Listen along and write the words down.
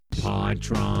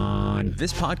Podtron.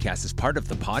 This podcast is part of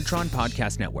the Podtron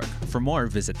Podcast Network. For more,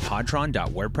 visit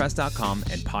podtron.wordpress.com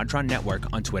and Podtron Network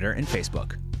on Twitter and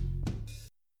Facebook.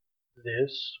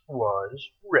 This was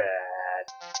rad.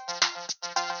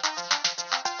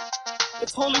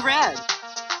 It's totally rad.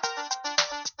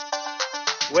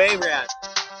 Way rad.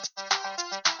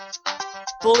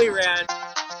 Fully rad.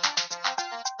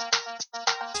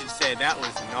 Should say that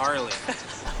was gnarly.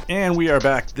 And we are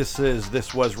back. This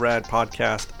was Rad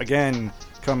Podcast again,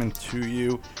 coming to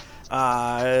you.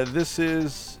 This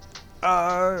is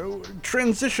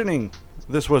transitioning.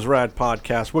 This was Rad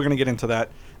Podcast. We're going to get into that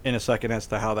in a second as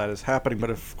to how that is happening. But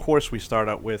of course, we start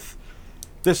out with,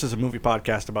 this is a movie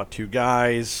podcast about two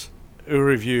guys who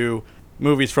review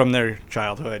movies from their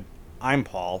childhood. I'm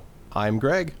Paul. I'm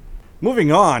Greg.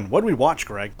 Moving on, what did we watch,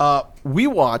 Greg? We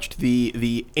watched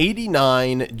the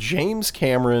 89 James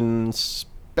Cameron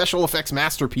special effects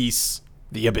masterpiece,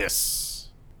 The Abyss.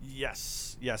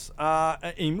 Yes.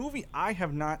 A movie I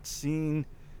have not seen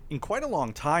in quite a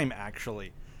long time,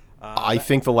 actually. I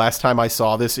think the last time I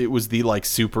saw this, it was the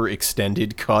super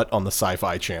extended cut on the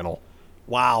Sci-Fi Channel.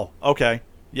 Wow. Okay.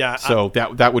 Yeah. So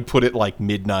that would put it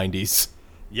mid-90s.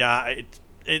 Yeah. It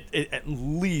at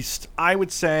least I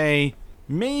would say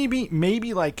maybe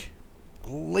late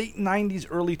 90s,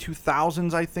 early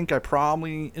 2000s. I think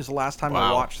probably is the last time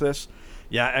I watched this.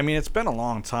 Yeah. I mean, it's been a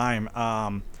long time.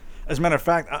 As a matter of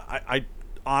fact, I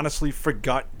honestly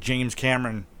forgot James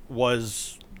Cameron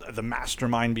was the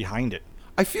mastermind behind it.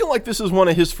 I feel like this is one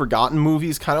of his forgotten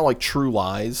movies, kind of like True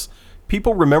Lies.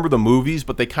 People remember the movies,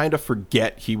 but they kind of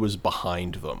forget he was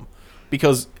behind them.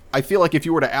 Because I feel like if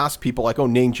you were to ask people,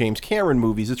 name James Cameron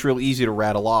movies, it's real easy to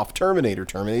rattle off Terminator,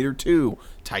 Terminator 2,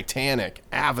 Titanic,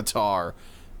 Avatar.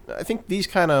 I think these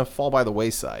kind of fall by the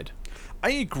wayside. I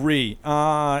agree.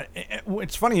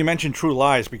 It's funny you mentioned True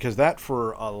Lies, because that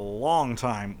for a long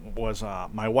time was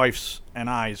my wife's and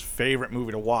I's favorite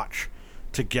movie to watch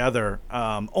together,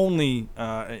 only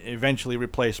eventually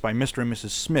replaced by Mr. and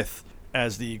Mrs. Smith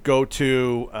as the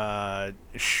go-to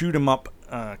shoot-'em-up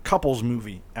couples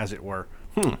movie, as it were.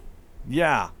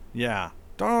 Yeah.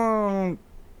 Don't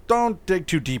dig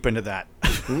too deep into that.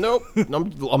 Nope.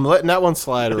 I'm letting that one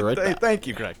slide right back. Thank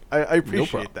you, Greg. I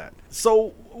appreciate that.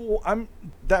 So,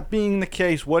 that being the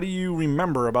case, what do you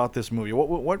remember about this movie?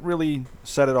 What really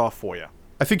set it off for you?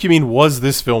 I think you mean, was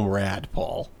this film rad,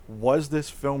 Paul? Was this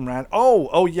film rad?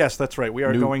 Oh, yes, that's right. We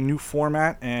are going new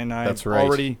format, and I've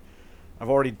already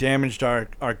damaged our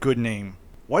good name.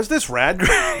 Was this rad,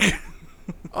 Greg?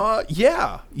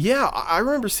 Yeah. I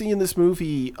remember seeing this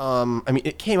movie.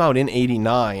 It came out in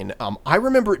 '89. I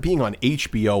remember it being on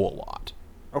HBO a lot.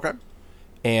 Okay.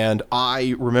 And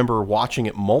I remember watching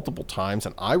it multiple times,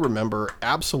 and I remember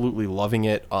absolutely loving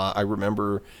it. I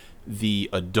remember the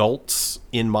adults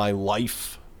in my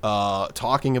life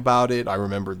talking about it. I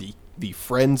remember the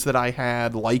friends that I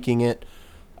had liking it.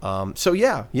 I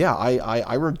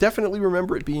definitely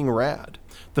remember it being rad.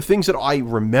 The things that I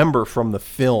remember from the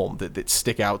film that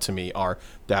stick out to me are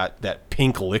that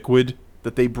pink liquid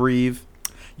that they breathe.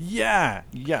 Yeah,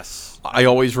 yes. I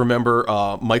always remember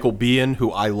Michael Biehn, who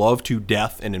I love to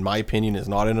death and in my opinion is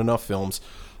not in enough films,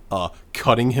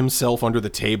 cutting himself under the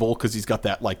table because he's got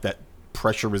that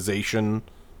pressurization,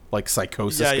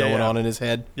 psychosis going on in his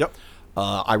head. Yep.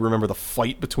 I remember the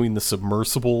fight between the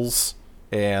submersibles,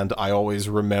 and I always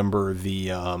remember the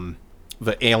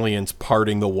aliens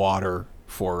parting the water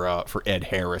for Ed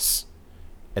Harris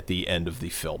at the end of the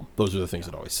film. Those are the things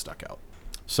that always stuck out.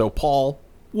 So, Paul,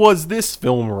 was this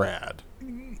film rad?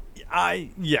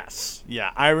 Yes.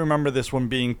 Yeah, I remember this one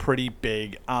being pretty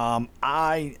big.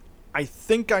 I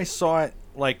think I saw it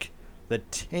the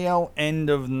tail end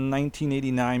of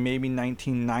 1989, maybe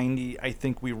 1990. I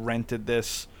think we rented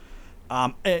this.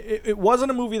 It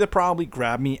wasn't a movie that probably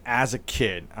grabbed me as a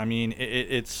kid. I mean,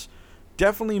 it's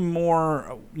definitely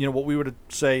more, what we would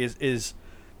say is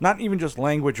not even just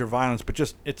language or violence, but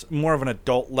just it's more of an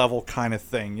adult level kind of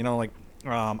thing.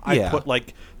 I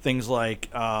put things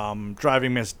like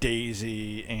Driving Miss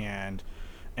Daisy and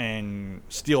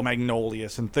Steel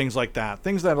Magnolias and things like that.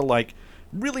 Things that are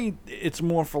really, it's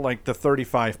more for the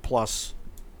 35 plus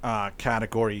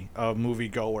category of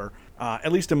moviegoer,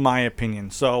 at least in my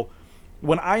opinion. So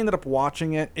when I ended up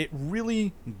watching it, it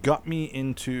really got me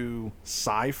into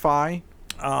sci-fi.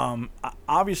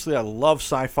 Obviously, I love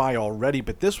sci-fi already,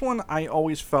 but this one I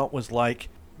always felt was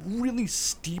really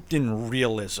steeped in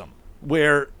realism,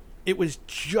 where it was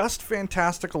just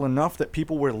fantastical enough that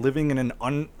people were living in an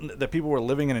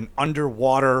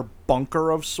underwater bunker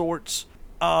of sorts.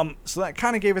 So that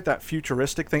kind of gave it that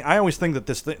futuristic thing. I always think that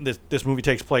this movie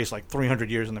takes place 300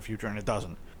 years in the future, and it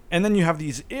doesn't. And then you have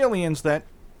these aliens that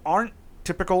aren't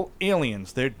typical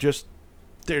aliens. They're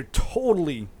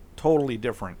totally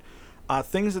different.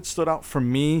 Things that stood out for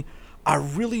me are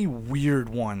really weird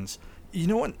ones. You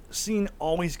know what scene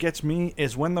always gets me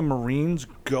is when the Marines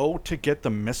go to get the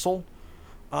missile.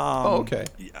 Okay.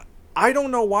 I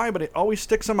don't know why, but it always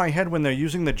sticks in my head when they're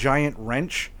using the giant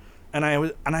wrench, and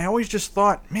I always just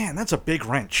thought, man, that's a big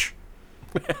wrench.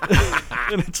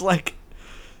 And it's like,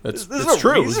 That's there's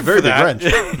true. It's a very big wrench.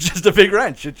 It's just a big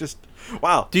wrench. It just,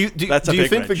 wow. Do you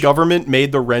think the government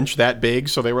made the wrench that big,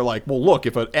 so they were like, well, look,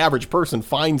 if an average person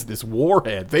finds this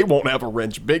warhead, they won't have a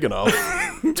wrench big enough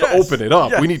to open it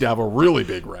up. Yes. We need to have a really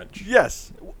big wrench.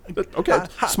 Yes. Okay,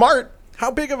 smart.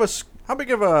 How big of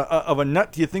a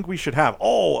nut do you think we should have?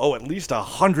 Oh, at least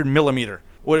 100 millimeter.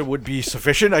 Would be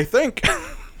sufficient, I think.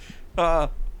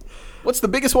 What's the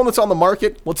biggest one that's on the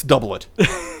market? Let's double it.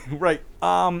 Right.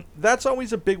 That's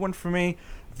always a big one for me.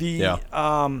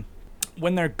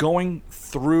 When they're going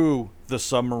through the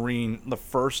submarine the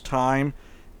first time,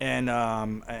 and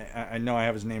I know I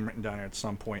have his name written down here at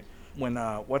some point. When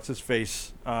what's his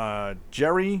face?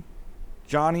 Johnny,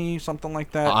 something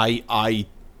like that. I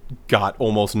got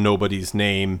almost nobody's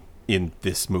name in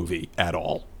this movie at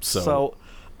all. So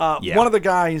one of the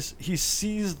guys, he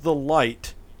sees the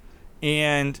light,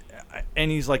 and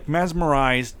he's like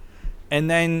mesmerized, and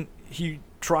then he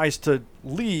tries to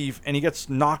leave, and he gets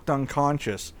knocked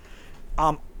unconscious.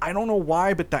 I don't know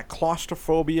why, but that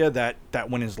claustrophobia, that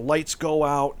when his lights go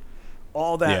out,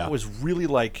 all that was really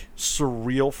like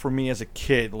surreal for me as a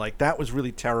kid. Like, that was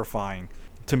really terrifying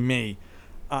to me.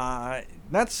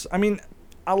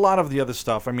 A lot of the other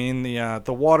stuff. I mean,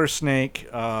 the water snake,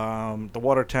 the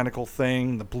water tentacle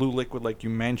thing, the blue liquid, like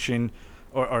you mentioned,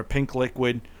 or pink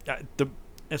liquid.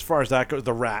 As far as that goes,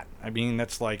 the rat. I mean,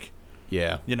 that's like,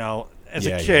 as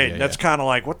a kid, that's kind of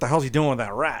like, what the hell's he doing with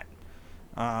that rat?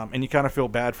 And you kind of feel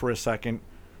bad for a second.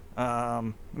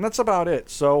 And that's about it.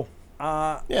 So,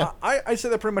 I say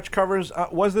that pretty much covers.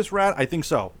 Was this rat? I think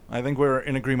so. I think we're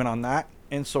in agreement on that.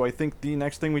 And so I think the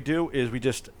next thing we do is we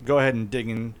just go ahead and dig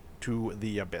into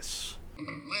the abyss. Lens,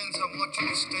 I want you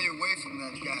to stay away from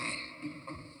that guy.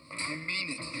 I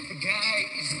mean it. The guy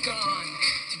is gone.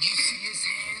 Did you see his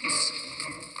hands?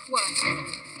 What?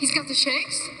 He's got the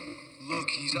shakes? Look,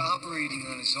 he's operating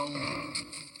on his own.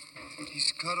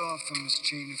 He's cut off from his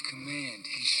chain of command.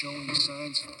 He's showing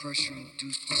signs of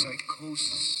pressure-induced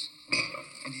psychosis.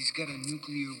 And he's got a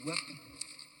nuclear weapon.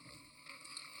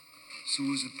 So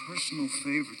as a personal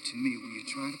favor to me, will you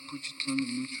try to put your tongue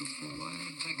in neutral for a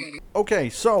while? Okay,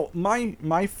 so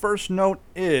my first note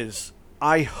is,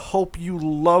 I hope you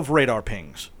love radar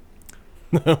pings.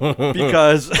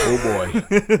 Because oh boy,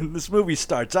 this movie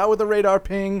starts out with a radar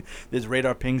ping. There's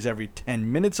radar pings every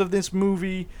 10 minutes of this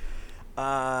movie.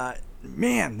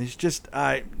 Man, there's just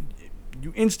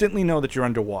you instantly know that you're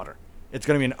underwater. It's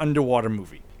going to be an underwater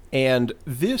movie. And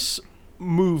this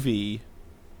movie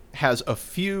has a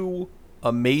few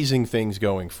amazing things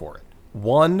going for it.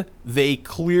 One, they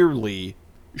clearly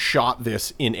shot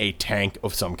this in a tank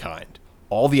of some kind.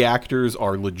 All the actors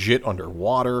are legit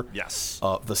underwater. Yes.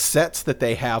 The sets that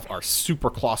they have are super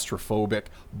claustrophobic,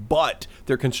 but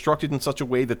they're constructed in such a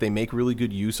way that they make really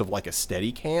good use of like a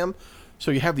steady cam. So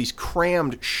you have these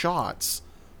crammed shots,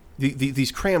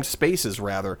 these crammed spaces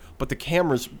rather, but the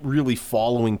camera's really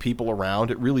following people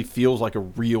around. It really feels like a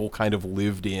real kind of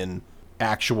lived-in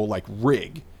actual like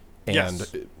rig.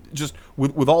 And just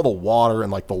with all the water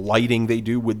and like the lighting they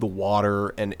do with the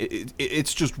water, and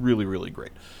it's just really, really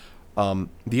great.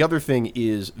 The other thing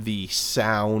is the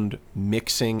sound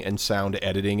mixing and sound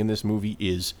editing in this movie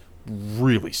is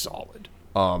really solid.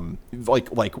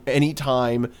 Like any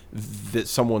time that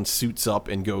someone suits up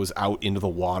and goes out into the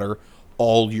water,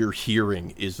 all you're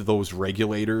hearing is those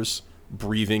regulators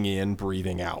breathing in,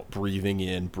 breathing out, breathing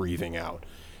in, breathing out.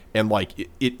 And like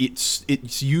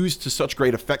it's used to such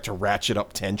great effect to ratchet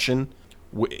up tension.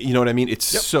 You know what I mean? It's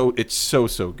so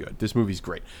good. This movie's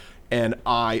great. And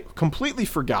I completely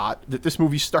forgot that this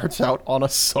movie starts out on a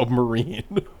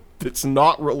submarine that's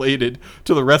not related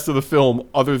to the rest of the film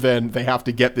other than they have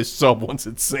to get this sub once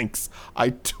it sinks. I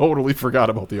totally forgot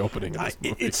about the opening of this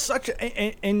movie. It's such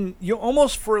and you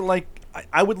almost for like,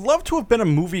 I would love to have been a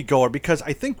moviegoer because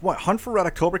I think Hunt for Red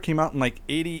October came out in like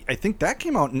 80. I think that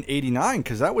came out in 89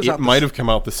 because that was. It might have come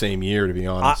out the same year, to be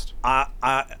honest.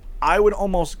 I would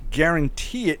almost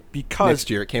guarantee it because next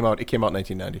year it came out. It came out in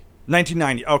 1990.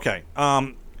 1990. Okay.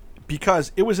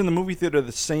 Because it was in the movie theater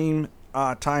the same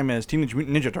time as Teenage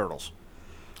Mutant Ninja Turtles.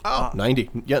 90.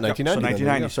 Yeah, 1990. So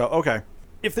 1990. So okay.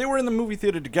 If they were in the movie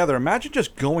theater together, imagine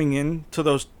just going into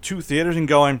those two theaters and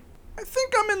going, I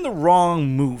think I'm in the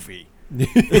wrong movie.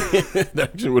 That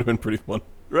actually would have been pretty fun.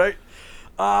 Right?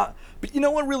 But you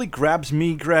know what really grabs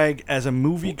me, Greg, as a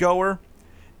moviegoer?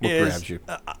 What is grabs you?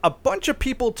 a bunch of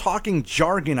people talking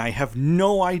jargon. I have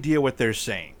no idea what they're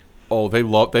saying. Oh, they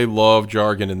love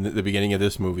jargon in the beginning of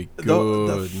this movie.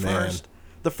 Good, man.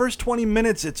 The first 20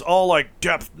 minutes, it's all like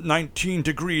depth 19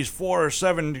 degrees, 4 or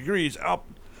 7 degrees,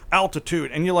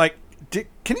 altitude. And you're like,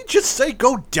 can he just say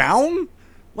go down?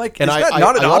 Like, is that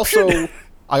not an option?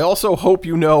 I also hope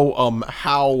you know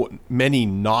how many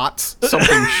knots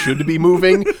something should be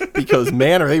moving, because,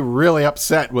 man, are they really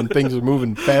upset when things are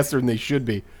moving faster than they should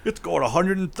be. It's going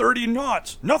 130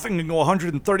 knots. Nothing can go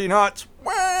 130 knots.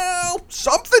 Well,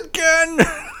 something can.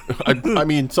 I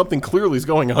mean, something clearly is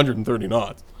going 130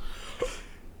 knots.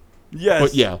 Yes.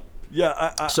 But, yeah.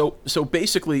 Yeah. So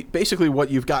basically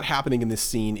what you've got happening in this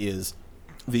scene is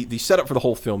the setup for the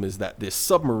whole film is that this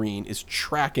submarine is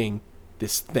tracking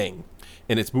this thing.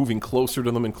 And it's moving closer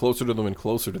to them and closer to them and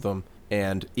closer to them,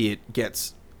 and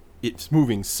it's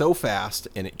moving so fast,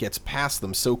 and it gets past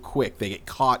them so quick they get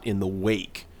caught in the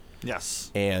wake.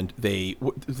 Yes. And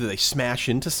do they smash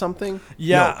into something?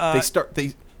 Yeah.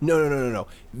 No.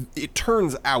 It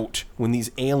turns out when these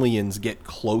aliens get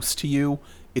close to you,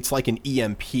 it's like an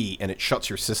EMP, and it shuts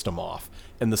your system off,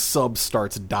 and the sub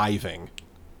starts diving.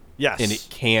 Yes. And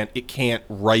it can't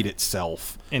right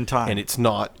itself in time. And it's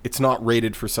not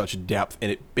rated for such depth,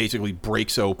 and it basically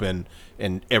breaks open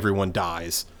and everyone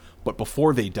dies. But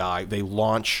before they die, they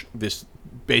launch this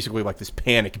basically like this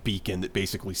panic beacon that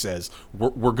basically says,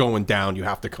 we're going down, you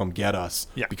have to come get us,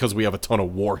 because we have a ton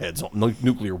of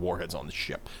nuclear warheads on the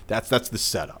ship. That's the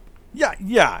setup.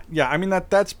 Yeah. I mean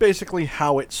that's basically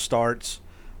how it starts.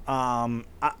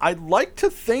 I'd like to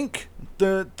think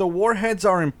the warheads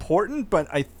are important, but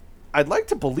I'd like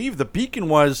to believe the beacon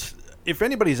was, if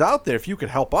anybody's out there, if you could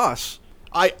help us.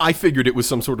 I figured it was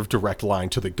some sort of direct line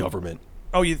to the government.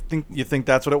 Oh, you think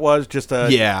that's what it was? Just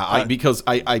because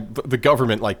the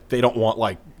government, like, they don't want,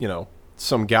 like,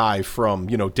 some guy from,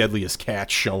 Deadliest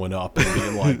Catch showing up and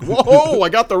being like, whoa, I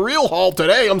got the real haul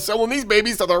today. I'm selling these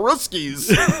babies to the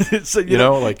Ruskies.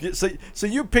 So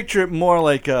you picture it more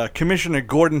like a Commissioner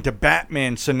Gordon to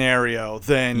Batman scenario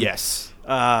than yes.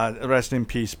 Rest in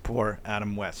peace, poor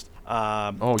Adam West.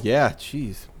 Oh yeah,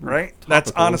 jeez. Right.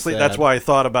 That's honestly that's why I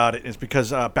thought about it, is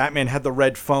because Batman had the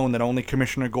red phone that only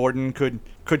Commissioner Gordon could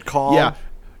call. Yeah.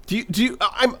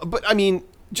 But I mean,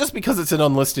 just because it's an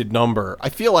unlisted number, I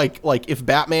feel like if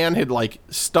Batman had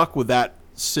stuck with that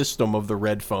system of the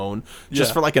red phone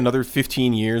just for another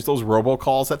 15 years, those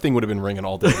robocalls, that thing would have been ringing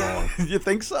all day long. You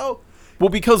think so? Well,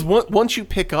 because once you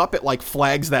pick up, it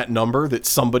flags that number that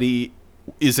somebody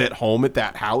is at home at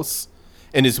that house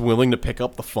and is willing to pick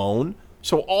up the phone.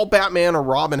 So all Batman or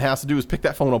Robin has to do is pick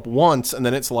that phone up once, and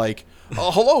then it's like,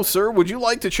 hello, sir, would you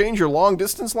like to change your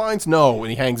long-distance lines? No,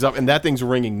 and he hangs up, and that thing's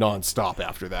ringing nonstop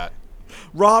after that.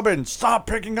 Robin, stop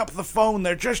picking up the phone.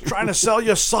 They're just trying to sell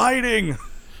you siding.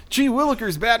 Gee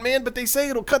willikers, Batman, but they say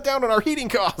it'll cut down on our heating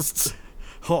costs.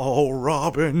 Oh,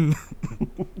 Robin.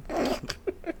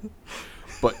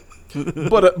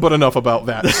 But enough about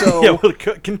that. So yeah, well,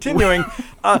 continuing,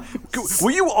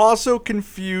 were you also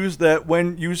confused that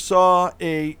when you saw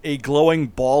a glowing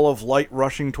ball of light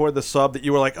rushing toward the sub, that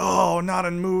you were like, oh, not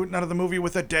of the movie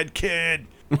with a dead kid?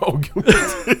 Oh,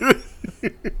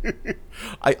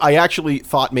 I actually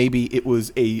thought maybe it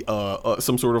was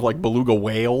some sort of beluga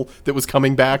whale that was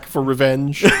coming back for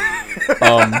revenge,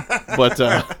 but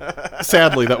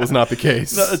sadly that was not the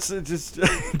case. No, it's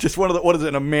just one of the, what is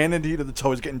it, a manatee that's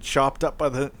always getting chopped up by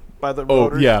the rotors?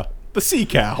 Oh yeah, the sea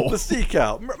cow. The sea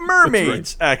cow,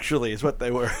 mermaids actually is what they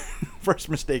were first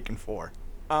mistaken for.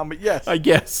 But yes, I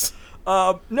guess.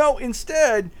 No,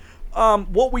 instead,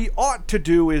 what we ought to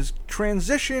do is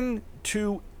transition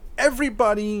to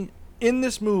everybody in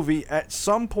this movie at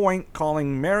some point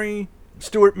calling Mary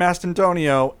Stuart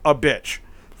Mastantonio a bitch.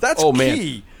 That's key.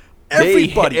 Man.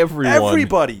 Everybody.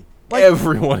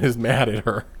 Everyone is mad at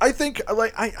her. I think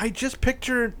I just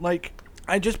picture her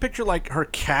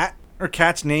cat. Her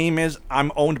cat's name is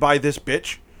 "I'm owned by this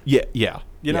bitch." Yeah.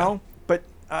 You know, but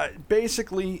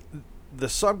basically, the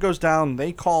sub goes down.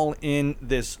 They call in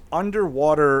this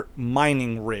underwater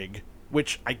mining rig,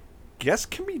 which I guess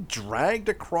can be dragged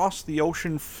across the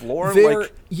ocean floor.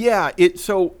 It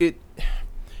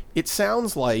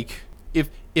sounds like,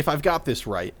 if I've got this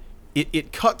right,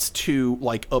 it cuts to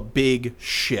a big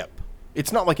ship.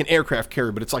 It's not like an aircraft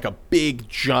carrier, but it's like a big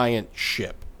giant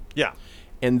ship. Yeah.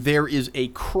 And there is a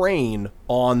crane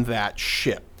on that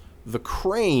ship. The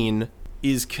crane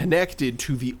is connected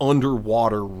to the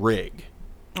underwater rig.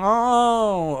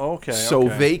 Oh, okay. So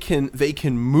they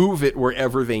can move it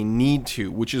wherever they need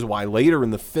to, which is why later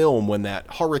in the film, when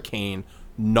that hurricane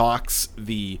knocks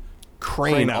the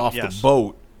crane out, off yes. the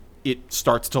boat, it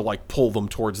starts to like pull them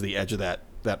towards the edge of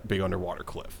that big underwater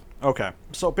cliff. Okay,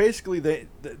 so basically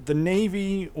the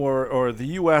Navy or the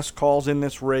U.S. calls in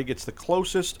this rig. It's the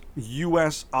closest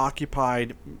U.S.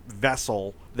 occupied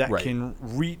vessel that Right. can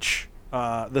reach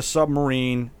the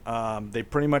submarine. They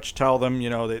pretty much tell them,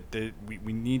 that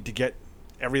we need to get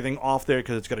everything off there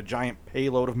because it's got a giant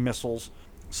payload of missiles.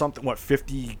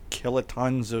 50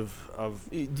 kilotons of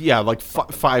Yeah, like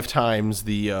 5 times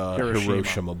the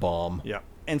Hiroshima bomb. yeah.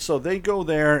 And so they go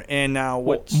there, and now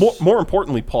what's... More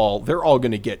importantly, Paul, they're all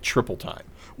going to get triple time.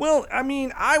 Well, I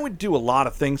mean, I would do a lot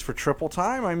of things for triple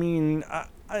time. I mean,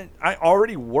 I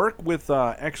already work with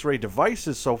X-ray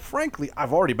devices, so frankly,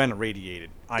 I've already been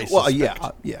irradiated. Well, yeah.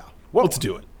 What- Let's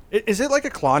do it. Is it like a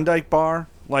Klondike bar?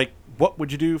 Like, what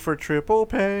would you do for triple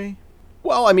pay?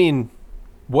 Well, I mean,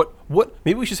 what?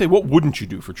 Maybe we should say, what wouldn't you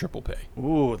do for triple pay?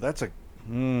 Ooh, that's a...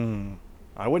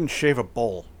 I wouldn't shave a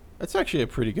bull. That's actually a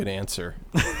pretty good answer.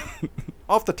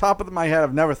 Off the top of my head,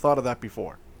 I've never thought of that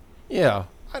before. Yeah.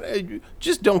 I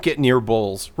just don't get near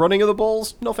bulls. Running of the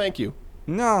bulls? No, thank you.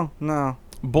 No.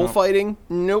 Bullfighting?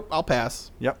 Nope, I'll pass.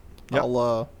 Yep.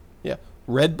 Yeah.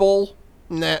 Red Bull?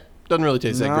 Nah, doesn't really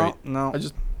taste that great. No. I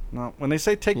just, No. When they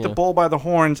say take the Yeah. bull by the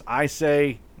horns, I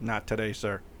say, not today,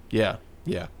 sir. yeah.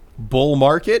 Bull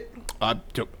market? I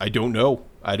don't know.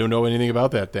 I don't know anything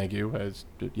about that, thank you.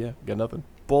 Got nothing.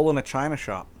 Bull in a china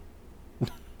shop.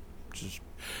 Just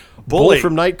Bull bully.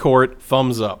 from Night Court,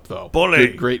 thumbs up, though. Bully.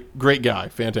 Great guy.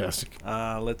 Fantastic.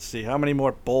 Let's see. How many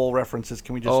more bull references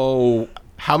can we just... Oh,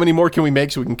 how many more can we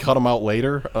make so we can cut them out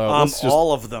later? Let's just,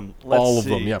 all of them. Let's all of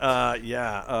see.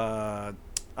 them,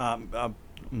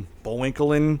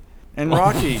 Bullwinkle and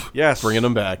Rocky. Yes. bringing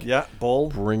them back. Yeah, Bull.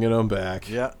 Bringing them back.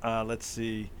 Yeah, let's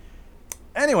see.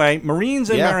 Anyway, Marines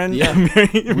and Marin.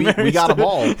 We got them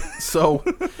all. So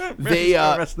they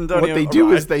what they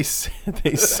do is they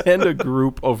send a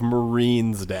group of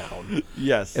Marines down.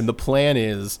 Yes. And the plan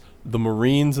is the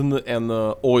Marines and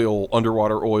the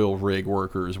underwater oil rig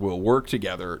workers will work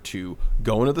together to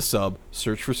go into the sub,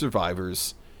 search for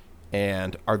survivors,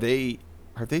 and are they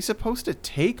supposed to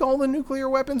take all the nuclear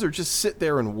weapons or just sit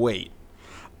there and wait?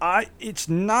 It's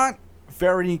not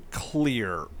very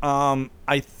clear.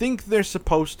 I think they're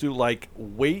supposed to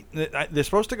wait. They're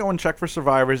supposed to go and check for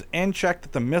survivors and check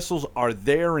that the missiles are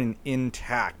there and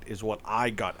intact. Is what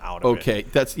I got out of it. Okay,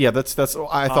 that's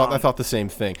I thought the same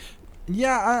thing.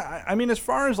 Yeah, I mean, as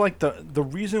far as the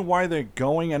reason why they're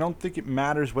going, I don't think it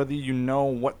matters whether you know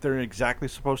what they're exactly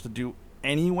supposed to do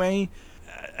anyway.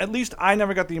 At least I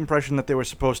never got the impression that they were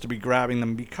supposed to be grabbing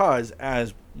them because,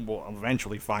 as we'll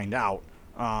eventually find out,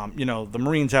 the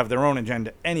Marines have their own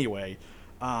agenda anyway.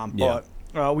 But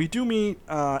we do meet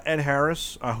Ed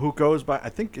Harris, who goes by, I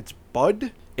think it's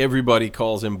Bud. Everybody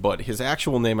calls him Bud. His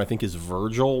actual name, I think, is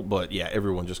Virgil, but yeah,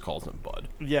 everyone just calls him Bud.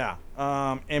 Yeah,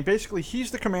 and basically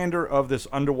he's the commander of this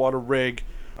underwater rig.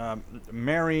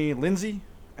 Mary Lindsay,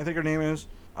 I think her name is.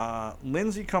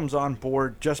 Lindsay comes on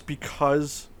board just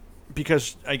because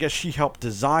I guess she helped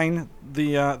design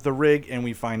the rig, and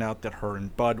we find out that her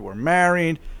and Bud were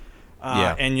married.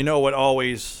 And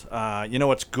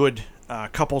what's good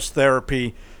couples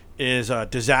therapy is a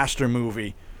disaster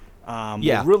movie.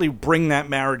 Will really bring that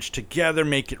marriage together,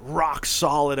 make it rock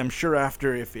solid. I'm sure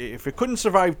after, if it couldn't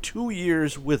survive 2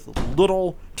 years with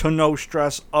little to no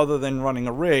stress other than running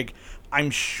a rig, I'm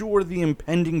sure the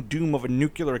impending doom of a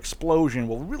nuclear explosion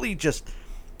will really just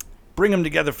bring them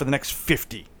together for the next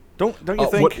 50. Don't you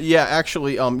think?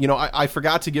 Actually, I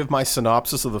forgot to give my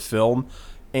synopsis of the film,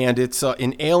 and it's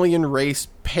an alien race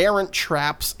parent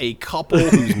traps a couple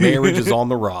whose marriage is on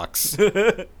the rocks.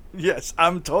 Yes,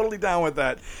 I'm totally down with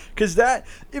that. Because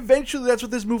eventually that's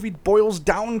what this movie boils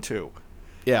down to.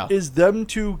 Yeah. Is them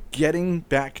two getting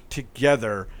back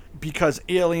together because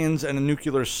aliens and a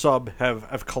nuclear sub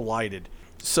have collided.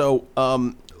 So,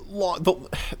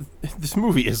 this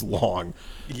movie is long.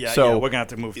 Yeah, so we're going to have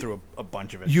to move through a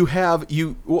bunch of it.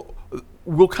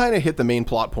 We'll kind of hit the main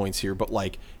plot points here, but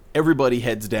everybody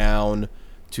heads down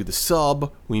to the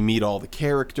sub. We meet all the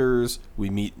characters. We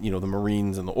meet, the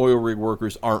Marines and the oil rig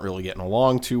workers aren't really getting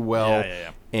along too well.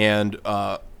 Yeah. And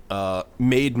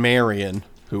Maid Marian,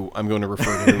 who I'm going to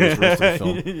refer to as the rest of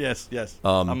the film. Yes.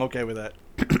 I'm okay with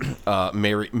that.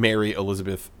 Mary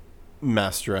Elizabeth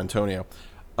Mastrantonio.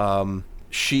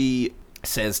 She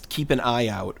says keep an eye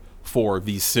out for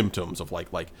these symptoms of like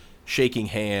shaking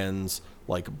hands,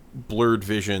 blurred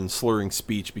vision, slurring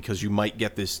speech, because you might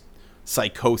get this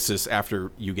psychosis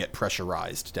after you get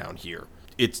pressurized down here.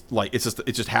 It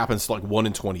just happens to 1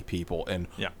 in 20 people, and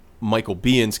Michael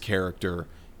Bihn's character,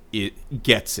 it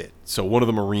gets it. So one of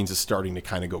the Marines is starting to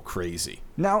kind of go crazy.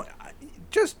 Now,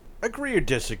 just Agree or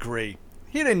disagree?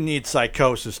 He didn't need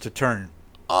psychosis to turn.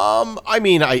 I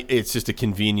mean, it's just a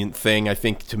convenient thing, I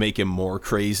think, to make him more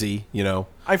crazy, you know.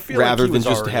 I feel rather like he was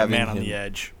than just already having a man on him- the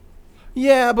edge.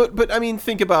 Yeah, but I mean,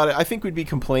 think about it. I think we'd be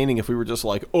complaining if we were just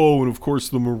like, oh, and of course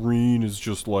the Marine is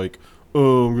just like,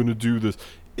 oh, I'm gonna do this.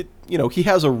 You know, he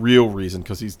has a real reason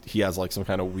because he has like some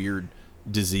kind of weird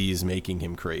disease making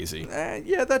him crazy.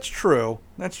 Yeah, that's true.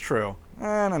 That's true.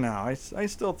 I don't know. I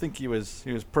still think he was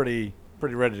pretty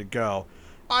ready to go.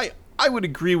 I would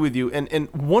agree with you, and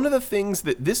one of the things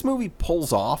that this movie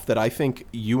pulls off that I think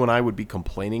you and I would be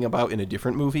complaining about in a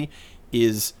different movie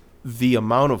is the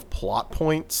amount of plot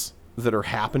points that are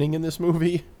happening in this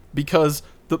movie. Because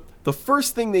the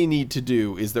first thing they need to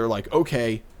do is they're like,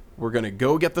 okay, we're going to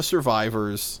go get the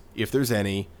survivors, if there's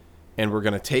any, and we're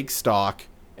going to take stock,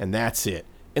 and that's it.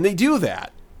 And they do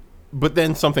that, but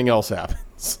then something else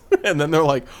happens. And then they're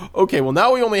like, okay, well,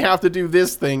 now we only have to do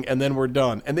this thing, and then we're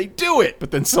done. And they do it, but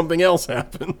then something else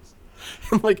happens.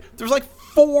 And, like, there's, like,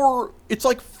 four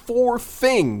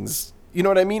things. You know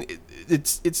what I mean?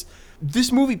 It's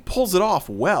this movie pulls it off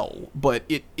well, but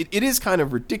it is kind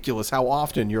of ridiculous how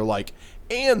often you're like,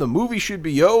 and the movie should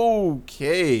be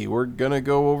okay. We're gonna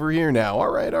go over here now. All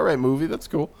right, movie, that's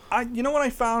cool. You know what I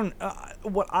found?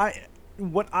 What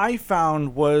I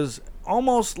found was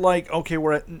almost like, okay,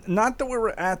 not that we're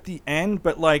at the end,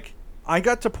 but like I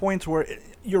got to points where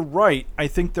you're right. I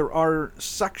think there are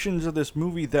sections of this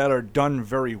movie that are done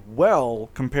very well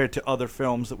compared to other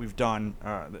films that we've done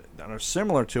that are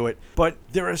similar to it. But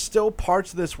there are still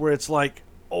parts of this where it's like,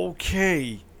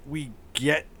 okay, we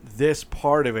get this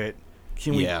part of it.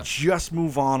 Can we just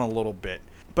move on a little bit?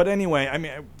 But anyway, I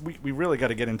mean, we really got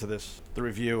to get into the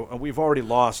review. We've already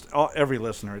lost every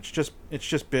listener. It's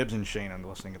just Bibbs and Shane I'm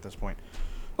listening at this point.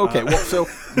 Okay, well, so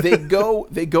they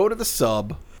go to the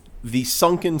sub, the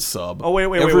sunken sub. Oh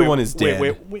wait, everyone is dead.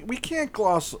 We can't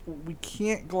gloss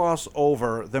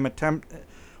over them attempt.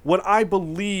 What I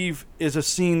believe is a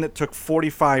scene that took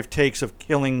 45 takes of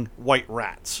killing white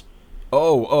rats.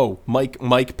 Oh,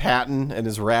 Mike Patton and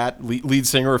his rat, lead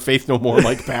singer of Faith No More,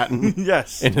 Mike Patton.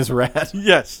 Yes. And his rat.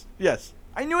 Yes.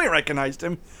 I knew I recognized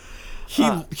him.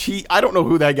 He I don't know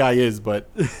who that guy is, but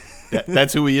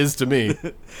that's who he is to me.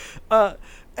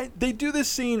 They do this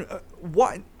scene.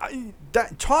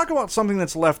 Talk about something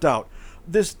that's left out.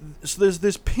 There's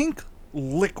this pink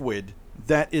liquid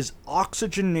that is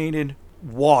oxygenated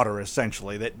water,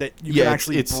 essentially, that you can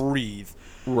actually breathe.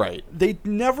 Right. They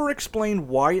never explain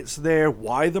why it's there,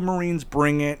 why the Marines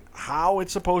bring it, how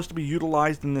it's supposed to be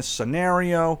utilized in this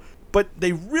scenario, but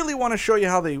they really want to show you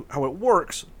how it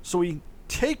works. So he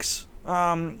takes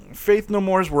Faith No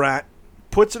More's rat,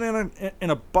 puts it in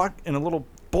a little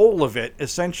bowl of it,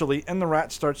 essentially, and the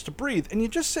rat starts to breathe. And you're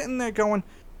just sitting there going,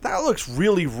 that looks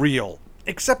really real,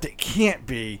 except it can't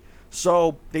be.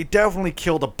 So they definitely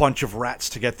killed a bunch of rats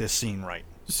to get this scene right.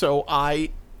 So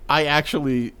I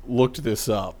actually looked this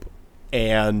up,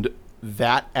 and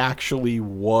that actually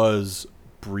was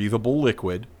breathable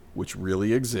liquid, which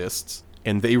really exists,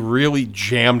 and they really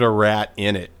jammed a rat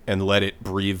in it and let it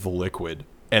breathe the liquid,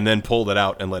 and then pulled it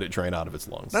out and let it drain out of its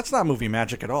lungs. That's not movie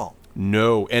magic at all.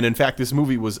 No, and in fact, this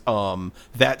movie was,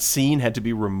 that scene had to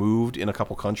be removed in a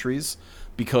couple countries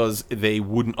because they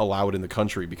wouldn't allow it in the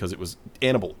country because it was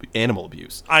animal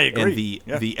abuse. I agree.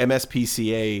 And the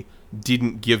MSPCA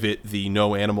didn't give it the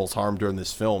no animals harmed during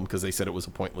this film because they said it was a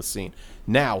pointless scene.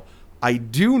 Now, I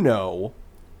do know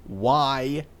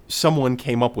why someone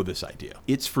came up with this idea.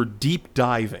 It's for deep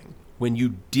diving. When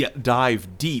you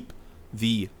dive deep,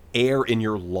 the air in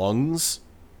your lungs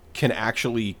can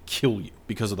actually kill you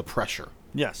because of the pressure.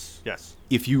 Yes.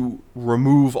 If you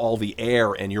remove all the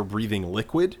air and you're breathing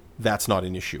liquid, that's not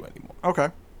an issue anymore. Okay.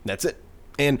 That's it.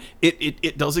 And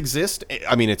it does exist.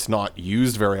 I mean, it's not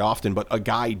used very often, but a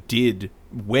guy did,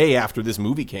 way after this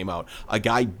movie came out, a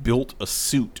guy built a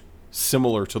suit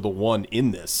similar to the one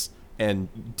in this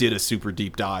and did a super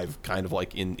deep dive, kind of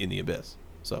like in the abyss.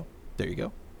 So, there you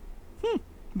go.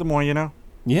 The more you know.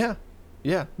 Yeah.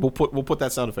 We'll put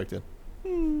that sound effect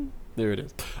in. There it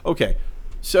is. Okay.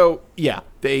 So, yeah,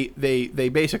 they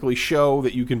basically show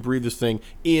that you can breathe this thing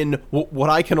in what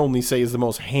I can only say is the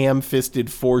most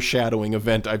ham-fisted foreshadowing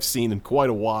event I've seen in quite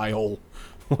a while.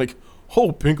 Like,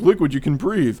 oh, pink liquid you can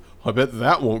breathe. I bet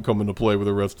that won't come into play with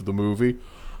the rest of the movie.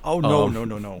 Oh, no.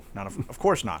 Not of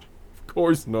course not. Of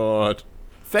course not.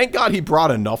 Thank God he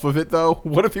brought enough of it, though.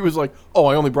 What if he was like, oh,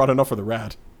 I only brought enough for the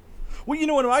rat? Well, you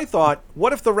know what I thought?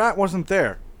 What if the rat wasn't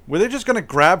there? Were they just going to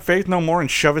grab Faith No More and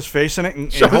shove his face in it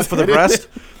and hope for the best?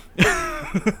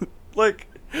 Like,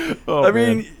 oh, I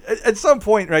mean, at some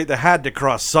point, right, that had to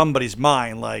cross somebody's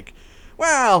mind. Like,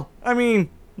 well, I mean,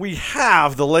 we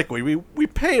have the liquid. We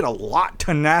paid a lot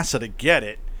to NASA to get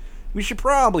it. We should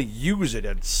probably use it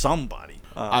at somebody.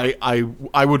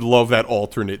 I would love that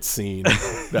alternate scene.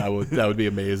 that would be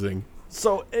amazing.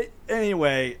 So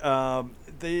anyway,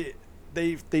 they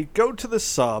go to the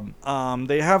sub.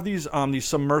 They have these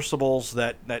submersibles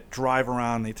that drive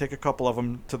around. They take a couple of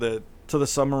them to the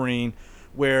submarine,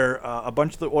 where a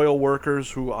bunch of the oil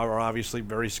workers, who are obviously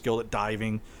very skilled at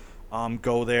diving,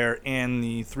 go there, and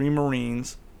the 3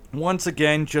 Marines. Once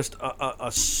again, just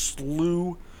a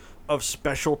slew of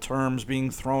special terms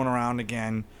being thrown around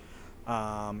again.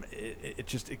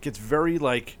 It gets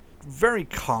very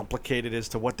complicated as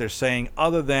to what they're saying,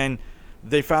 other than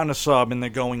they found a sub and they're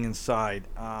going inside.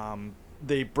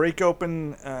 They break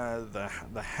open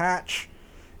the hatch,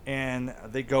 and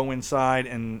they go inside,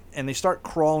 and they start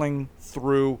crawling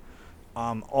through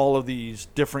all of these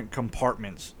different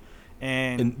compartments.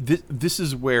 And this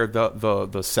is where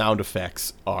the sound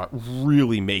effects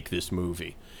really make this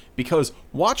movie, because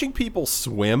watching people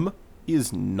swim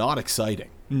is not exciting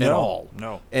at all.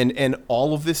 No. And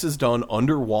all of this is done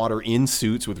underwater in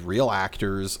suits with real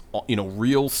actors,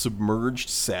 real submerged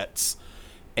sets,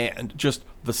 and just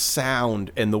the sound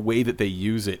and the way that they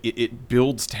use it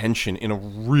builds tension in a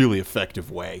really effective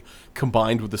way,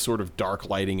 combined with the sort of dark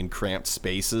lighting and cramped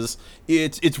spaces.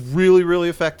 It's really, really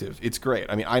effective. It's great.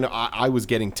 I mean, I was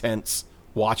getting tense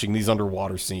watching these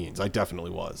underwater scenes. I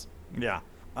definitely was. Yeah.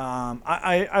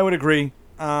 I would agree.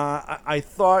 I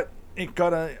thought it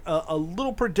got a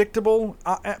little predictable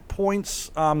at points.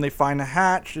 They find a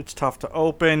hatch. It's tough to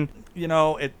open.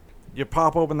 You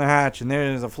pop open the hatch, and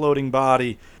there's a floating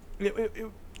body.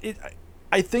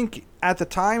 I think at the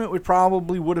time it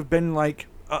would have been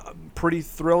pretty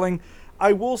thrilling.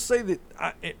 I will say that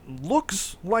it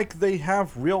looks like they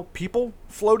have real people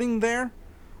floating there.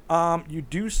 You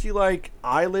do see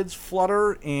eyelids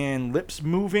flutter and lips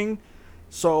moving.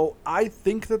 So I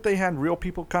think that they had real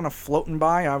people kind of floating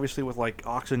by, obviously with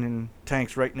oxygen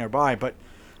tanks right nearby. But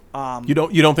you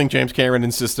don't think James Cameron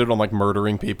insisted on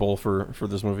murdering people for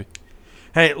this movie?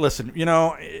 Hey, listen,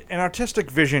 an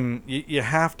artistic vision you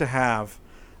have to have.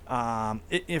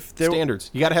 Standards.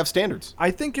 You got to have standards.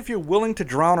 I think if you're willing to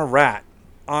drown a rat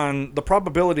on the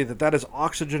probability that is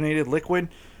oxygenated liquid,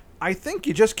 I think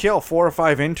you just kill 4 or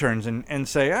 5 interns and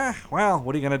say, well,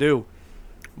 what are you gonna do?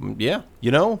 Yeah,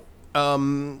 they'll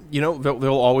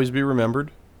always be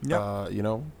remembered. Yep.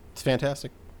 It's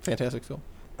fantastic film.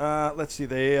 Let's see.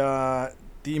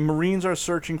 The Marines are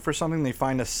searching for something. They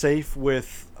find a safe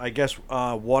with, I guess,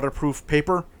 waterproof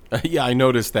paper. Yeah, I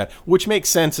noticed that, which makes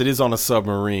sense. It is on a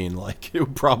submarine.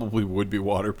 It probably would be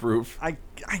waterproof. I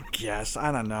guess.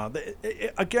 I don't know.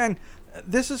 Again,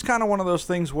 this is kind of one of those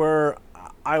things where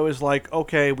I was like,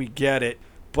 okay, we get it,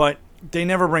 but they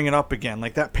never bring it up again.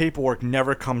 That paperwork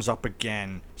never comes up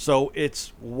again. So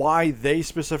it's why they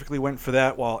specifically went for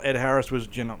that, while Ed Harris was,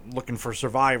 looking for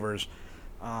survivors.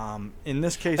 In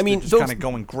this case, they just kind of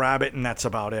go and grab it, and that's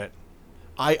about it.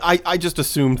 I just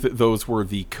assumed that those were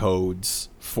the codes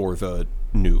for the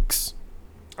nukes.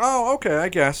 Oh, okay, I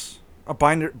guess.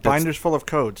 Binders full of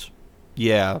codes.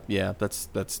 Yeah, that's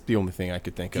the only thing I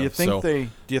could think of. Do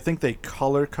you think they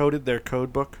color coded their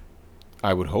code book?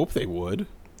 I would hope they would.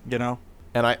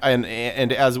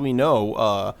 And as we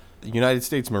know, United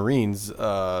States Marines,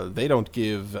 they don't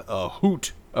give a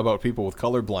hoot about people with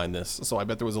color blindness. So I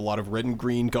bet there was a lot of red and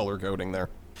green color coding there.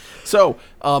 So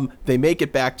they make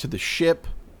it back to the ship,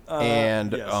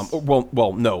 and yes.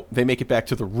 No, they make it back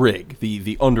to the rig,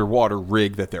 the underwater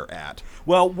rig that they're at.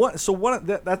 Well, this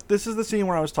is the scene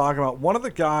where I was talking about. One of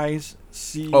the guys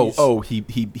sees.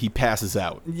 He passes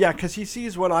out. Yeah, because he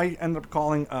sees what I end up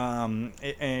calling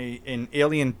an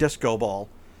alien disco ball.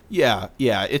 Yeah,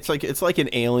 it's like an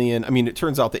alien. I mean, it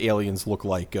turns out the aliens look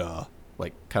like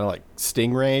kind of like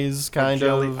stingrays, kind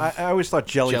of. I always thought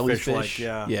jellyfish.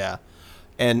 Yeah.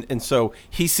 And so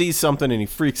he sees something and he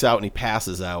freaks out and he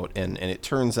passes out, and it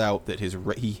turns out that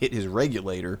he hit his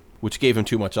regulator, which gave him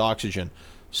too much oxygen.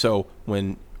 So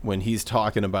when he's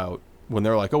talking about, when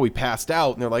they're like, oh, he passed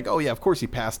out, and they're like, oh yeah, of course he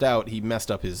passed out. He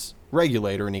messed up his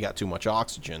regulator and he got too much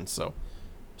oxygen, so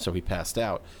he passed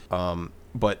out.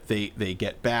 But they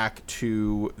get back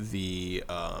to the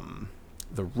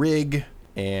rig,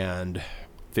 and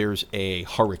there's a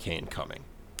hurricane coming.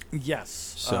 Yes.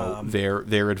 So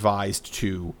they're advised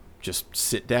to just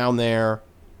sit down there.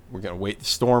 We're going to wait the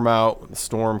storm out. When the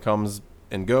storm comes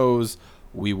and goes,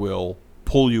 we will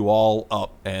pull you all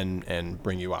up and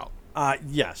bring you out.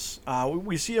 Yes.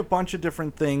 We see a bunch of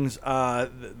different things.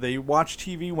 They watch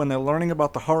TV when they're learning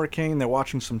about the hurricane. They're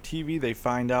watching some TV. They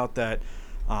find out that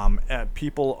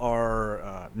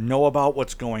people know about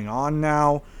what's going on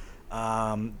now.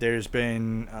 There's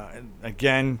been,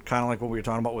 again, kind of like what we were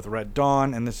talking about with Red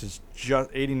Dawn, and this is just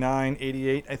 89,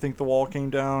 88, I think the wall came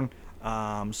down.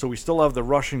 So we still have the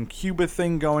Russian-Cuba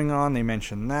thing going on. They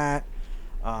mentioned that.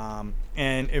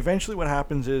 And eventually what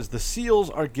happens is the SEALs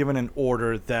are given an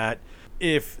order that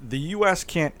if the U.S.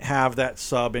 can't have that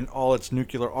sub in all its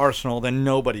nuclear arsenal, then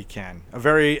nobody can. A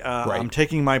very, Right. I'm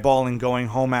taking my ball and going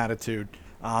home attitude.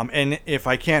 And if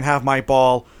I can't have my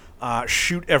ball,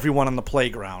 shoot everyone on the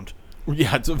playground.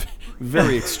 Yeah, it's a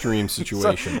very extreme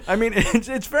situation. So, I mean,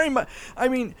 it's very much. I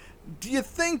mean, do you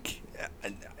think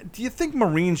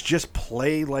Marines just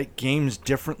play like games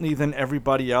differently than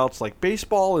everybody else? Like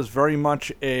baseball is very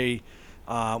much a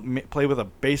play with a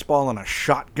baseball and a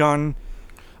shotgun.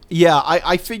 Yeah,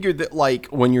 I figured that, like,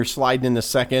 when you're sliding in the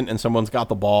second and someone's got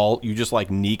the ball, you just, like,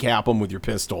 kneecap them with your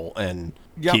pistol and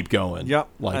Yep. keep going. Yep.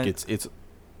 Like, it's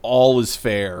all is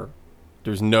fair.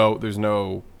 There's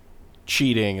no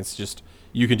cheating. It's just,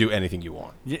 you can do anything you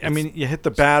want. I mean, you hit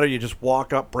the batter, you just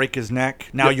walk up, break his neck.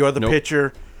 Now Yep. you're the Nope.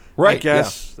 pitcher. Right, I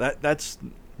guess that's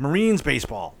Marines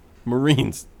baseball.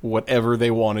 Marines, whatever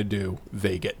they want to do,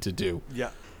 they get to do. Yeah.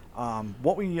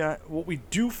 What we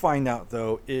do find out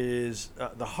though is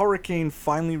the hurricane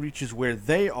finally reaches where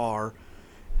they are,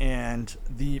 and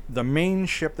the main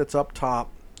ship that's up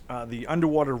top, the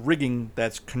underwater rigging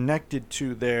that's connected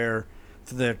to their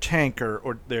tanker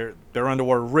or their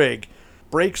underwater rig,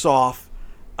 breaks off.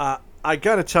 I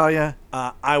gotta tell you,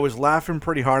 I was laughing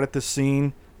pretty hard at this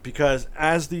scene because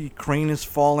as the crane is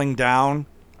falling down,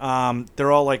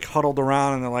 they're all like huddled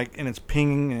around and they're like, and it's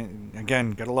pinging. And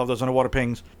again, gotta love those underwater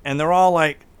pings. And they're all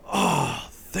like, "Oh,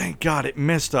 thank God it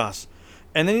missed us."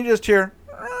 And then you just hear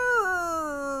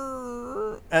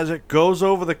as it goes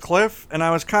over the cliff, and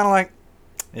I was kind of like,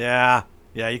 "Yeah,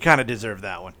 you kind of deserve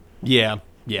that one." Yeah.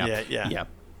 Yeah.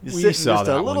 You're You're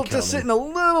sitting just sitting a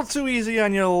little too easy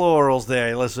on your laurels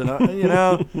there. Listen,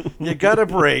 you got a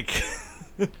break.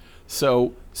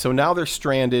 So now they're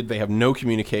stranded. They have no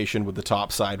communication with the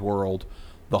topside world.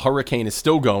 The hurricane is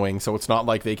still going, so it's not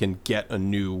like they can get a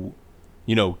new,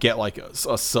 get like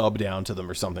a sub down to them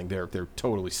or something. They're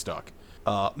totally stuck.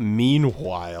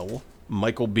 Meanwhile,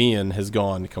 Michael Biehn has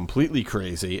gone completely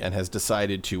crazy and has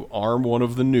decided to arm one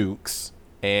of the nukes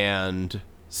and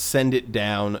send it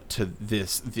down to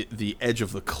the edge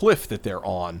of the cliff that they're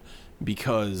on,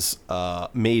 because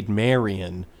Maid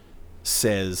Marian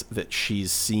says that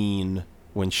she's seen,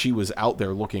 when she was out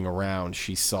there looking around,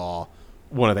 she saw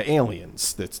one of the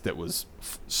aliens that was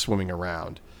swimming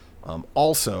around.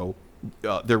 Also,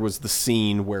 there was the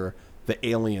scene where the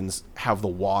aliens have the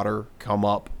water come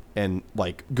up and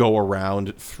like go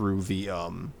around through the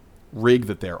rig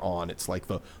that they're on. It's like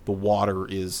the water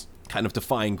is kind of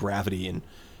defying gravity, and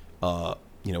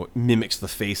it mimics the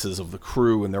faces of the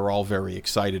crew, and they're all very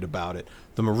excited about it.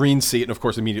 The Marines see it and of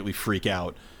course immediately freak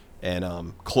out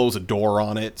and close a door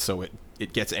on it, so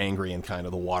it gets angry and kind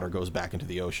of the water goes back into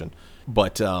the ocean.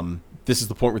 But this is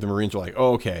the point where the Marines are like,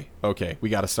 oh, okay, we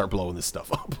got to start blowing this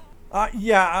stuff up.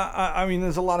 I mean,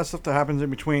 there's a lot of stuff that happens in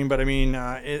between, but I mean,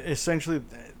 essentially,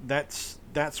 that's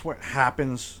what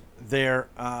happens there.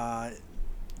 I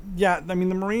mean,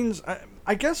 the Marines.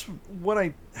 I guess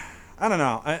I don't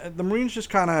know. The Marines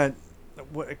just kind of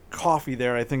Coffee.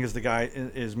 There, I think, is the guy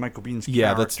is Michael Biehn's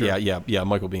character.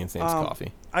 Michael Biehn's name's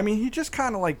Coffee. I mean, he just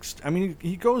kind of like. I mean,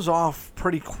 he goes off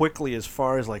pretty quickly as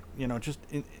far as like just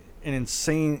an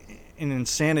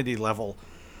insanity level.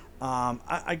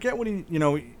 I get what he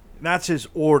that's his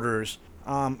orders.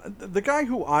 The guy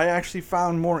who I actually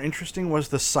found more interesting was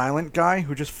the silent guy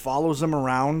who just follows him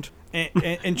around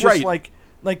and just Right.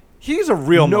 like he's a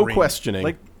real No Marine.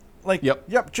 questioning.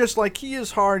 Yep, just like he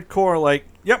is hardcore. Like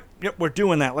yep, we're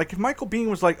doing that. Like if Michael Biehn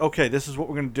was like, okay, this is what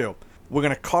we're gonna do. We're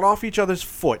gonna cut off each other's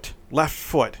left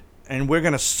foot, and we're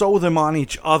gonna sew them on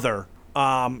each other,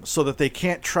 so that they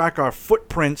can't track our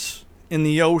footprints in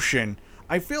the ocean.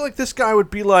 I feel like this guy would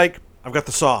be like, I've got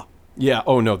the saw. Yeah.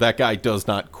 Oh no, that guy does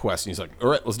not question. He's like, all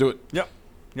right, let's do it.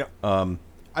 Yep.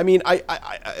 I mean,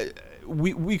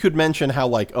 we could mention how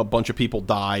like a bunch of people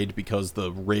died because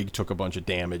the rig took a bunch of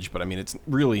damage, but I mean, it's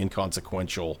really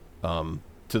inconsequential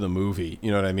to the movie.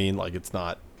 You know what I mean? Like, it's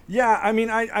not. Yeah, I mean,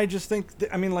 I just think,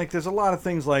 like, there's a lot of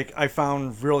things, like, I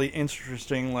found really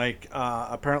interesting, like,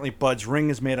 apparently Bud's ring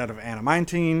is made out of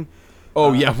adamantine.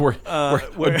 Oh, yeah, where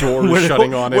a door is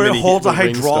shutting on him. Where and it holds a the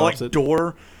ring hydraulic stops it.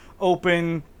 door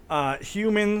open.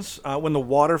 Humans, when the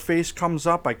water face comes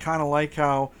up, I kind of like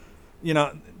how,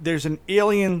 there's an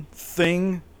alien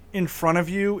thing in front of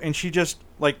you, and she just,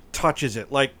 like, touches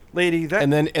it. Like, lady, that's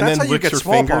and then how you licks get her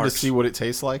small finger parts. to see what it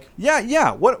tastes like.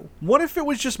 Yeah. What if it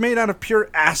was just made out of pure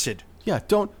acid? Yeah,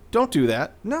 don't Don't do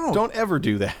that. No. Don't ever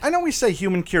do that. I know we say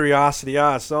human curiosity,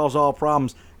 it solves all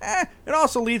problems. It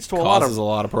also leads to Causes a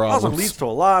lot of problems. Also leads to a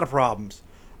lot of problems.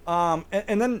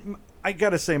 And then I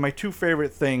gotta say, my two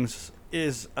favorite things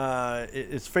is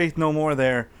Faith No More.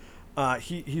 There,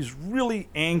 he's really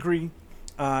angry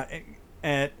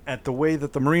at the way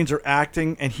that the Marines are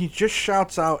acting, and he just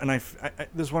shouts out. And I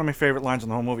this is one of my favorite lines in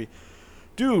the whole movie.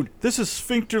 Dude, this is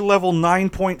sphincter level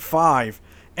 9.5,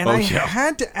 and I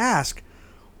had to ask,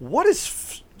 what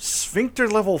is sphincter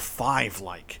level 5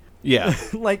 like? Yeah.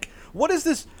 Like, what is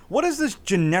this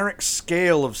generic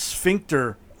scale of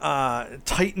sphincter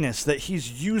tightness that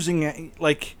he's using?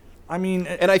 Like, I mean,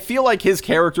 and I feel like his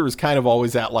character is kind of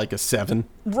always at like a 7.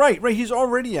 Right. He's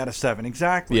already at a 7,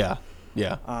 exactly.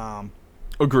 Yeah.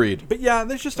 Agreed. But yeah,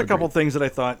 there's just a couple things that I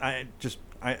thought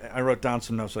I wrote down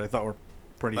some notes that I thought were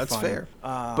pretty That's funny. fair.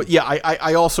 But yeah,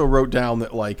 I also wrote down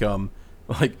that like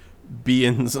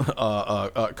Bean's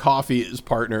coffee's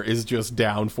partner is just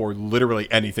down for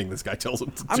literally anything this guy tells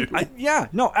him to do.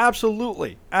 No,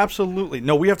 absolutely.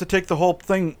 No, we have to take the whole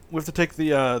thing. We have to take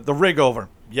the rig over.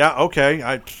 Yeah, okay.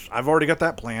 I've already got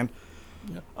that planned.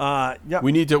 Yeah.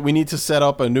 We need to set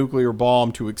up a nuclear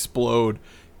bomb to explode,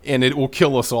 and it will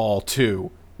kill us all too.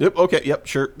 Yep. Okay. Yep.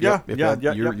 Sure. Yeah.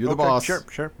 Yep, you're the boss.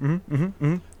 Sure.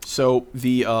 Mm-hmm. So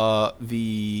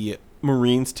the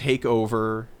Marines take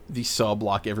over the sub,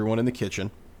 lock everyone in the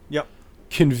kitchen. Yep.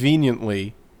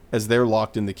 Conveniently, as they're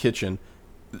locked in the kitchen,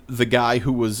 the guy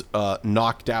who was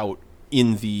knocked out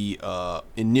in the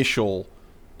initial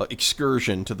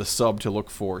excursion to the sub to look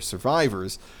for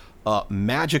survivors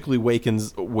magically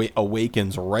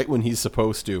awakens right when he's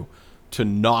supposed to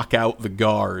knock out the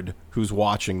guard who's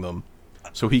watching them,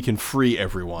 so he can free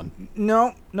everyone.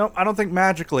 No, I don't think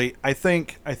magically. I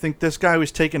think this guy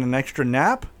was taking an extra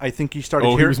nap. I think he started.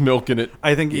 He was milking it.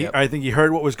 I think he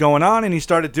heard what was going on, and he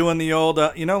started doing the old,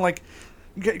 like,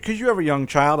 because you have a young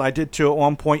child. I did too at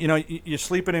one point. You're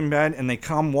sleeping in bed, and they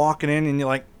come walking in, and you're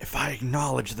like, if I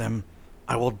acknowledge them,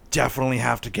 I will definitely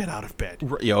have to get out of bed.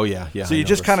 Oh yeah. So you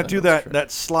just kind of do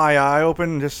that sly eye open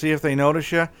and just see if they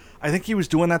notice you. I think he was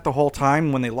doing that the whole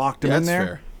time when they locked him in there.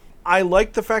 Fair. I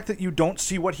like the fact that you don't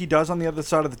see what he does on the other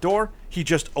side of the door. He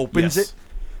just opens it.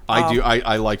 I do.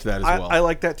 I liked that as well. I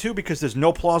like that too, because there's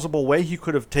no plausible way he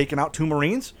could have taken out 2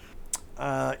 Marines,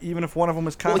 even if one of them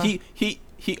was kind of. Well,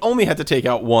 he only had to take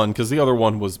out one because the other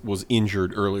one was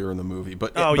injured earlier in the movie.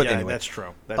 But anyway. That's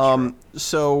true. That's true.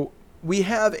 So we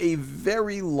have a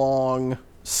very long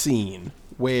scene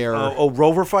where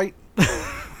Rover fight.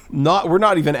 We're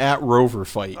not even at Rover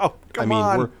fight. Oh, come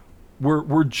on.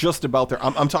 We're just about there.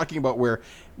 I'm talking about where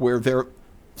they're.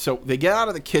 So they get out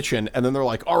of the kitchen and then they're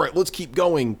like, all right, let's keep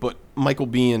going. But Michael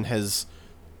Biehn has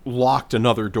locked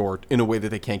another door in a way that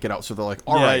they can't get out. So they're like,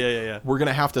 all right, we're going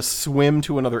to have to swim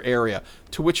to another area.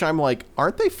 To which I'm like,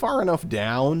 aren't they far enough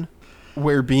down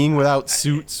where being without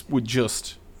suits would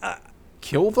just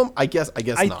kill them? I guess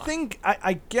not.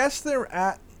 I guess they're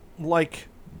at like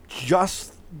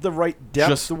just the right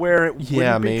depth to where it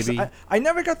wouldn't be. Maybe. I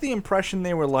never got the impression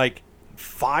they were like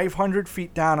 500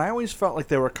 feet down. I always felt like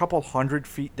they were a couple hundred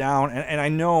feet down, and I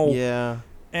know. Yeah.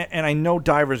 And I know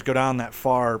divers go down that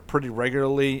far pretty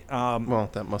regularly. Well,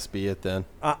 that must be it then.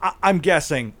 I'm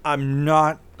guessing. I'm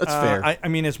not. That's fair. I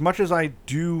mean, as much as I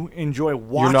do enjoy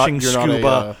watching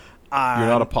scuba, you're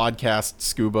not a podcast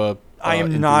scuba. I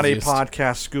am not a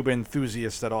podcast scuba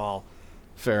enthusiast at all.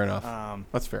 Fair enough.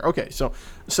 That's fair. Okay, so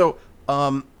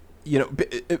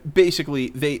basically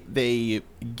they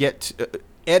get.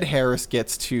 Ed Harris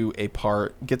gets to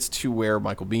where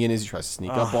Michael Biehn is. He tries to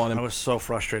sneak up on him. I was so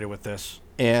frustrated with this.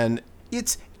 And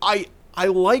I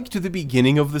liked the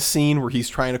beginning of the scene where he's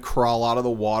trying to crawl out of the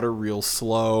water real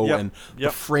slow, and the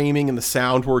framing and the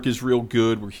sound work is real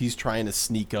good where he's trying to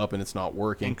sneak up and it's not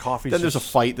working. And Coffee's then there's a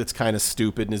fight that's kind of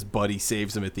stupid and his buddy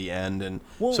saves him at the end. And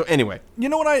so anyway. You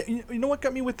know what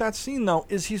got me with that scene though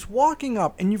is he's walking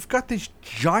up and you've got this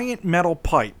giant metal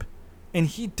pipe and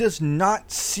he does not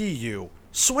see you.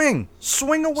 Swing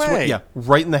away.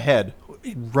 Right in the head.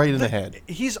 Right in the head.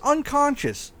 He's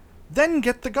unconscious. Then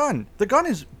get the gun. The gun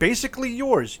is basically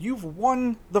yours. You've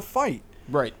won the fight.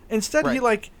 Right. Instead,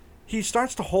 he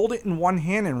starts to hold it in one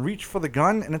hand and reach for the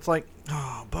gun, and it's like,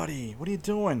 oh, buddy, what are you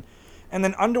doing? And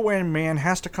then Underwear Man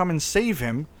has to come and save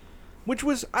him, which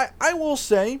was, I will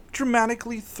say,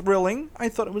 dramatically thrilling. I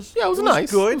thought it was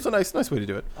nice. Good. It was a nice way to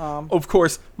do it. Of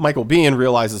course, Michael Biehn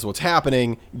realizes what's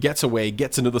happening, gets away,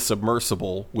 gets into the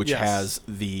submersible, which has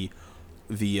the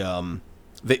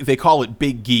they call it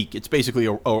Big Geek. It's basically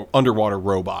a underwater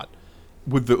robot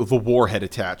with the warhead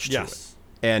attached to it.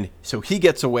 And so he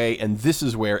gets away, and this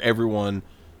is where everyone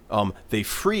They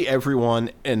free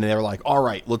everyone, and they're like, all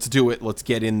right, let's do it. Let's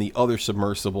get in the other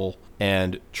submersible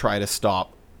and try to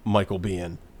stop Michael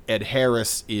Biehn. Ed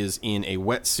Harris is in a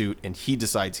wetsuit, and he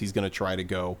decides he's going to try to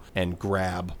go and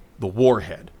grab the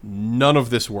warhead. None of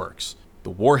this works. The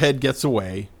warhead gets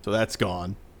away, so that's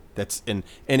gone. And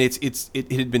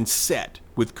it had been set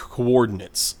with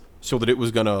coordinates so that it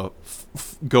was going to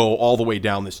go all the way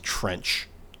down this trench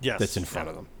that's in front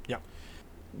of them. Yeah.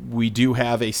 We do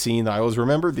have a scene that I always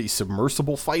remember, the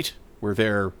submersible fight, where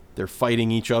they're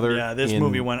fighting each other. Yeah, this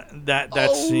movie went that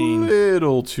a scene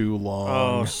little too long.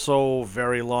 Oh, so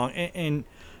very long, and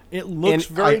it looks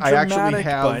very I dramatic. actually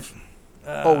have.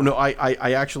 But,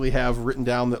 I actually have written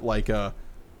down that like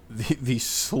the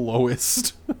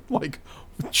slowest like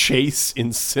chase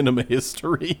in cinema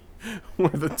history, where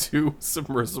the two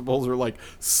submersibles are like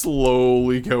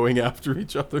slowly going after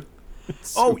each other.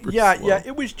 Oh yeah, slow. Yeah.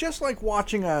 It was just like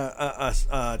watching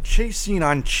a chase scene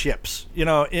on chips. You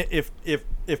know, if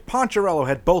Poncherello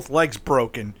had both legs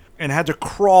broken and had to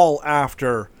crawl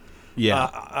after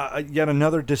yet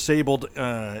another disabled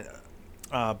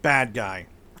bad guy,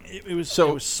 it was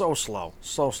so slow.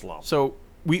 So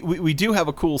we do have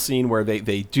a cool scene where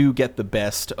they do get the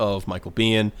best of Michael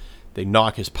Biehn. They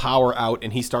knock his power out,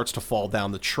 and he starts to fall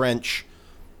down the trench,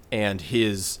 and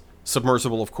his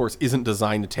submersible, of course, isn't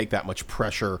designed to take that much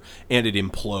pressure, and it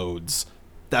implodes.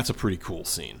 That's a pretty cool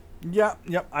scene. Yeah,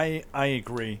 I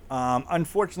agree.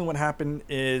 Unfortunately, what happened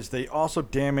is they also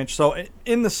damaged. So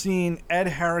in the scene, Ed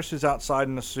Harris is outside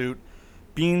in a suit.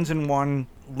 Bihn's in one.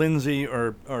 Lindsay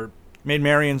or Maid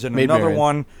Marian's in another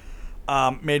one.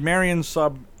 Maid Marian's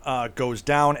sub goes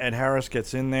down. Ed Harris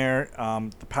gets in there.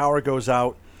 The power goes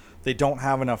out. They don't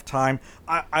have enough time.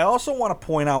 I also want to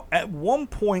point out, at one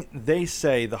point they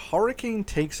say the hurricane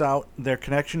takes out their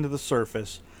connection to the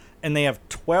surface, and they have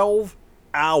 12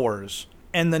 hours.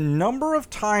 And the number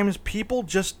of times people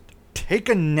just take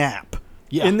a nap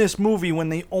in this movie when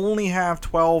they only have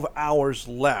 12 hours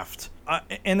left.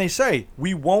 And they say,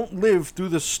 we won't live through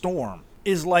the storm,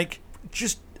 is like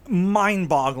just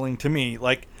mind-boggling to me.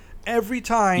 Like every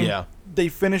time they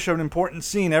finish an important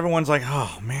scene, everyone's like,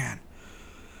 oh man,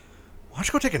 why don't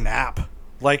you go take a nap?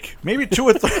 Like maybe 2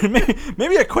 or 3,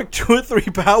 maybe a quick 2 or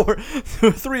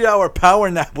 3 hour power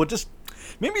nap will just,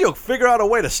 maybe you'll figure out a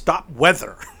way to stop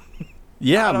weather.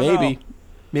 Yeah, maybe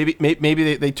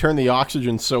they turn the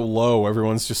oxygen so low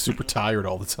everyone's just super tired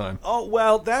all the time. Oh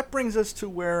well, that brings us to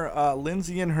where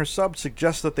Lindsay and her sub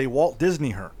suggest that they Walt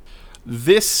Disney her.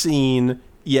 This scene,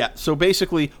 so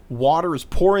basically water is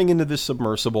pouring into this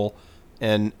submersible,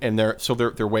 and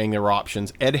they're weighing their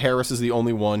options. Ed Harris is the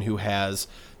only one who has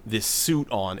this suit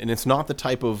on, and it's not the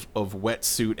type of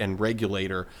wetsuit and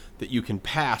regulator that you can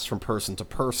pass from person to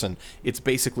person. It's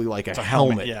basically like a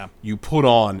helmet you put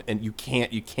on, and you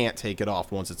can't take it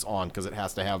off once it's on, because it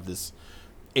has to have this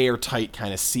airtight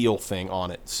kind of seal thing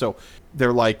on it. So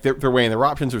they're weighing their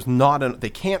options. They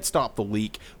can't stop the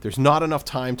leak. There's not enough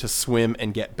time to swim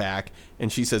and get back.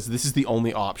 And she says, this is the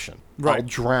only option. Right. I'll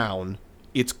drown.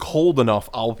 It's cold enough.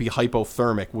 I'll be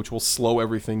hypothermic, which will slow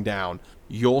everything down.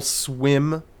 You'll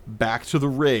swim back to the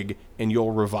rig and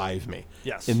you'll revive me.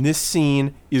 Yes. And this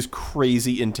scene is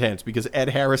crazy intense because Ed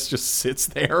Harris just sits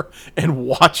there and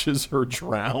watches her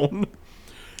drown.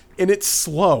 And it's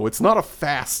slow. It's not a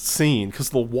fast scene because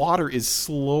the water is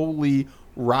slowly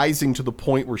rising to the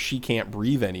point where she can't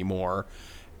breathe anymore.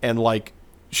 And like,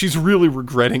 she's really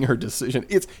regretting her decision.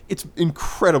 It's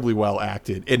incredibly well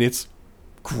acted, and it's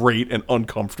great and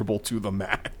uncomfortable to the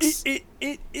max.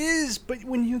 It is, but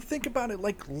when you think about it,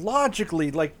 like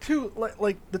logically, like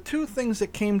the two things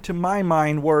that came to my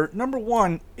mind were, number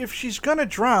one, if she's gonna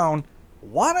drown,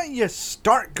 why don't you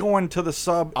start going to the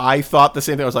sub? I thought the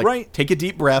same thing. I was like, take a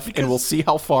deep breath and we'll see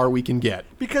how far we can get.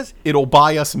 Because it'll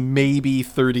buy us maybe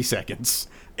 30 seconds.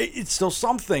 It's still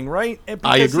something, right?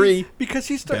 I agree. Because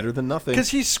he's better than nothing. Because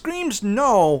he screams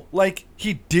no, like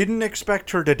he didn't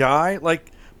expect her to die.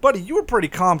 Like, buddy, you were pretty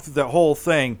calm through that whole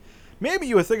thing. Maybe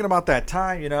you were thinking about that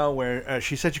time, where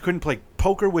she said you couldn't play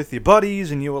poker with your buddies,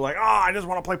 and you were like, I just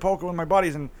want to play poker with my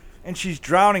buddies, and she's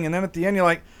drowning, and then at the end you're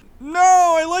like, no,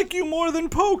 I like you more than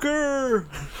poker.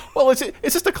 Well, it's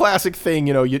just a classic thing,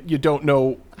 you don't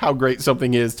know how great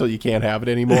something is till you can't have it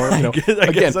anymore. I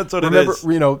guess that's what it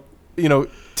is.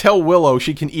 Tell Willow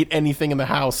she can eat anything in the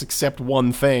house except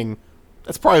one thing.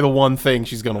 That's probably the one thing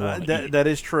she's going to want to eat. That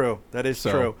is true. That is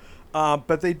true.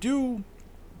 But they do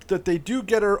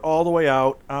get her all the way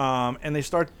out, and they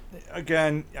start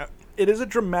again. It is a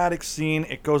dramatic scene.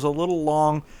 It goes a little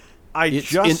long. And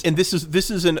this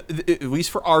is at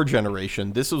least for our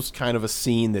generation, this was kind of a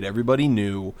scene that everybody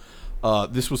knew.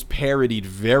 This was parodied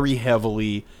very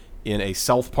heavily in a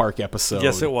South Park episode.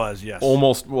 Yes, it was. Yes.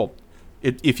 Almost, well,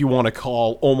 if you want to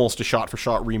call almost a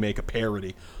shot-for-shot remake a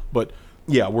parody. But,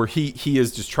 yeah, where he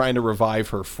is just trying to revive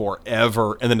her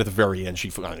forever, and then at the very end, she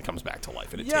finally comes back to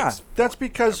life. And it takes that's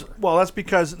because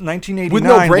 1989... With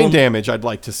no brain damage, I'd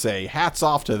like to say. Hats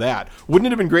off to that. Wouldn't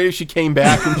it have been great if she came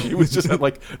back and she was just at,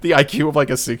 like, the IQ of, like,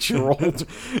 a 6-year-old?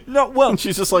 No, well... And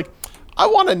she's just like, I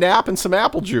want a nap and some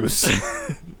apple juice.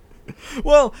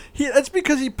 Well, that's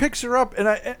because he picks her up, and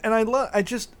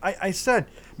I said,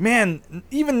 man,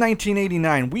 even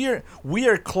 1989, we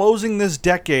are closing this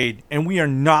decade, and we are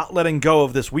not letting go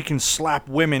of this "we can slap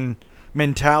women"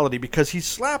 mentality, because he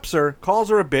slaps her, calls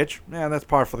her a bitch. Yeah, that's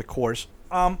par for the course.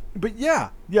 But yeah.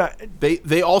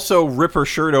 They also rip her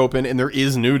shirt open, and there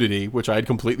is nudity, which I had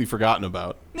completely forgotten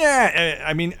about. Yeah,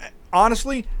 I mean,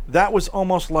 honestly, that was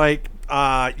almost like,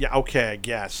 yeah, okay, I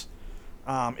guess.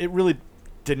 It really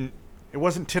didn't. It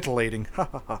wasn't titillating.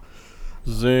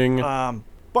 Zing.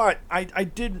 But I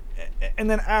did, and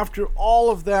then after all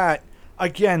of that,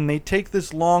 again, they take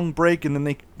this long break, and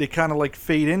then they kind of like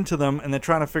fade into them, and they're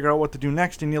trying to figure out what to do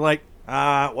next, and you're like,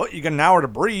 well, you got an hour to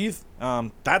breathe.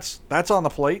 That's on the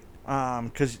plate,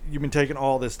 because you've been taking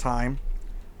all this time.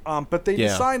 But they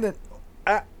decide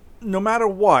that no matter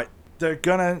what, they're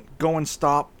gonna go and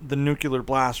stop the nuclear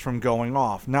blast from going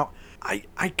off. Now,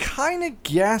 I kind of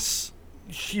guess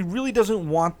she really doesn't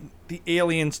want the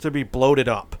aliens to be bloated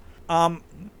up.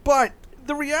 But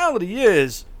the reality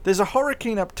is, there's a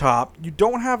hurricane up top, you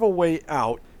don't have a way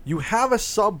out, you have a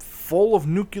sub full of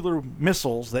nuclear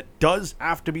missiles that does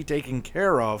have to be taken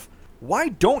care of. Why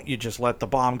don't you just let the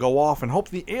bomb go off and hope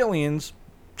the aliens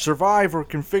survive or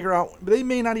can figure out... They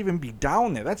may not even be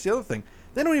down there. That's the other thing.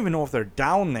 They don't even know if they're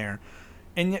down there.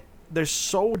 And yet they're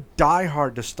so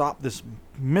diehard to stop this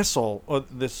missile or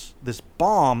this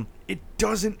bomb. It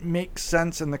doesn't make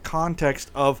sense in the context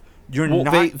of you're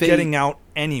not getting out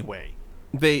anyway.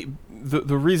 The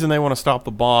reason they want to stop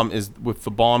the bomb is if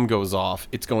the bomb goes off,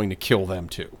 it's going to kill them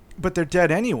too. But they're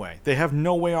dead anyway. They have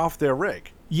no way off their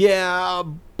rig. Yeah,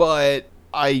 but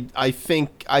I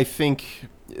think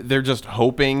they're just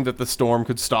hoping that the storm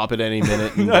could stop at any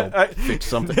minute and they'll fix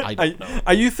something. I don't know.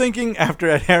 Are you thinking after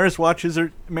Ed Harris watches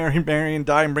her Marion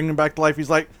die and bring him back to life, he's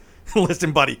like,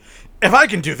 listen, buddy, if I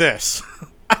can do this,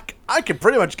 I can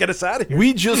pretty much get us out of here.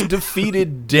 We just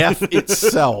defeated death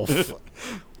itself.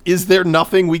 Is there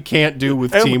nothing we can't do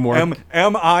with teamwork?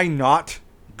 Am I not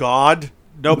God?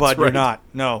 No, bud, right. You're not.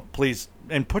 No, please.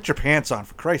 And put your pants on,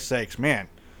 for Christ's sakes, man.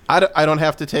 I don't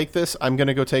have to take this. I'm going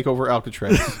to go take over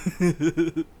Alcatraz.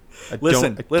 I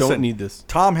don't need this.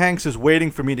 Tom Hanks is waiting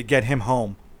for me to get him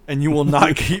home, and you will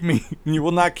not keep me. You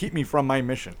will not keep me from my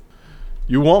mission.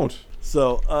 You won't.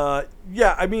 So,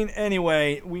 yeah, I mean,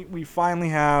 anyway, we finally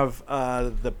have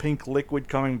the pink liquid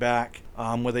coming back,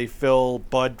 where they fill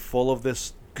Bud full of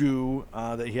this goo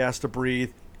that he has to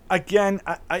breathe. Again,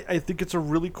 I think it's a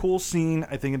really cool scene.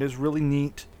 I think it is really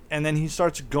neat. And then he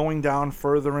starts going down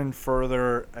further and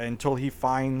further until he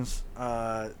finds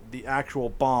the actual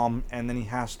bomb, and then he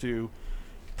has to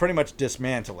pretty much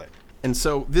dismantle it. And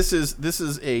so this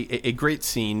is a great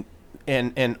scene.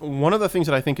 And one of the things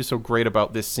that I think is so great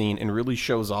about this scene and really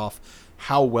shows off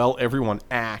how well everyone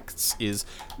acts is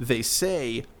they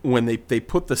say when they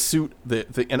put the suit,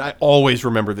 and I always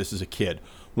remember this as a kid,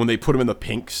 when they put him in the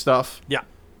pink stuff. Yeah.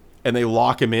 And they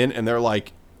lock him in and they're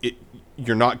like,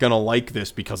 you're not going to like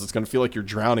this because it's going to feel like you're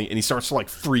drowning. And he starts to like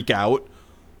freak out.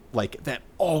 Like that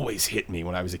always hit me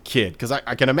when I was a kid. Because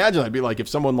I can imagine I'd be like, if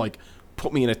someone like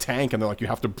put me in a tank and they're like, you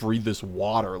have to breathe this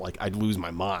water, like I'd lose my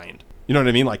mind. You know what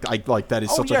I mean? Like that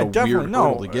is such like a weird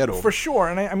hurdle to get over. For sure.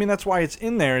 And I mean, that's why it's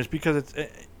in there, is because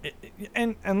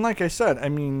and like I said, I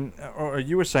mean, or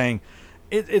you were saying,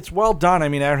 it's well done. I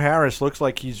mean, Ed Harris looks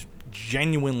like he's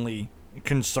genuinely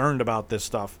concerned about this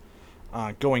stuff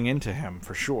going into him,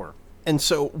 for sure. And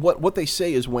so what they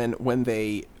say is when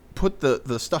they put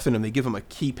the stuff in him, they give him a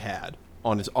keypad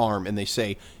on his arm, and they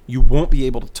say, you won't be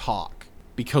able to talk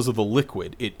because of the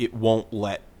liquid. It won't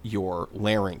let your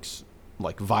larynx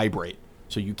like vibrate,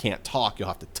 so you can't talk. You'll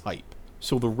have to type.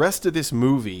 So the rest of this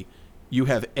movie, you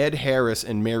have Ed Harris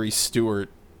and Mary Stewart.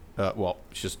 Well,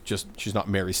 she's not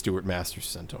Mary Stewart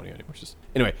Masters Antonio anymore.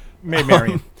 Anyway,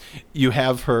 Marion. You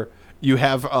have her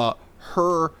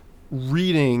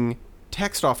reading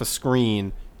text off a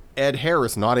screen, Ed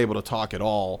Harris not able to talk at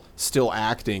all, still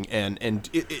acting, and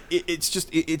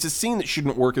it's a scene that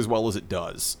shouldn't work as well as it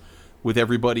does, with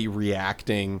everybody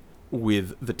reacting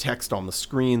with the text on the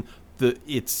screen. The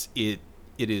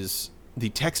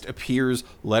text appears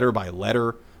letter by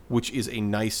letter which is a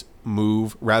nice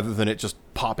move rather than it just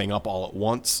popping up all at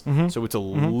once. So it's a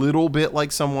little bit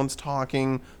like someone's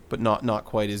talking, but not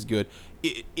quite as good.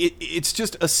 It's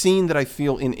just a scene that I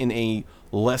feel in a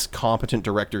less competent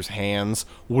director's hands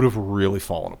would have really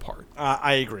fallen apart.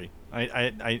 I agree.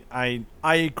 I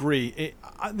agree.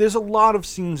 There's a lot of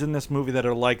scenes in this movie that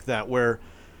are like that, where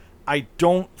I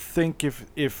don't think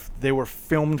if they were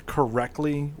filmed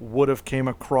correctly would have came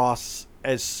across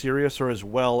as serious or as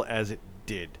well as it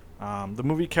did. The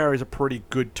movie carries a pretty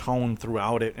good tone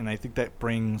throughout it, and I think that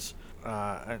brings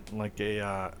a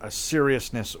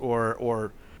seriousness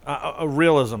or a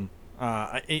realism,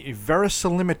 a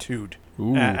verisimilitude,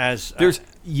 as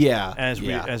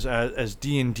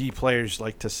D&D players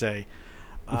like to say,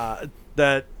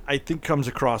 that I think comes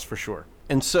across for sure.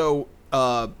 And so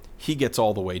he gets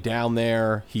all the way down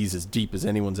there. He's as deep as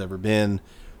anyone's ever been.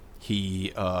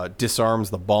 He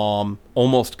disarms the bomb,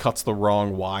 almost cuts the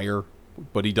wrong wire,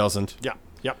 but he doesn't. Yeah,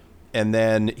 yep. And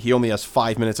then he only has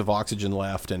 5 minutes of oxygen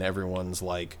left, and everyone's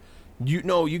like,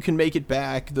 you can make it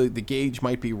back. The gauge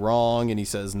might be wrong. And he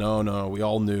says, no, we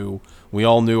all knew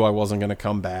I wasn't going to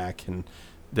come back. And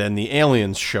then the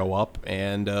aliens show up,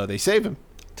 and they save him.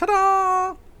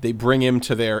 Ta-da! They bring him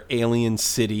to their alien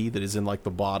city that is in like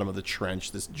the bottom of the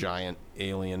trench, this giant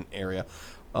alien area.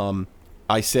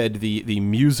 I said the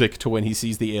music to when he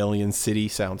sees the alien city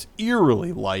sounds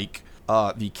eerily like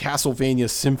the Castlevania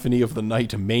Symphony of the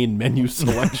Night main menu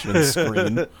selection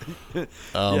screen.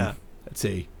 Yeah.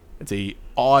 It's a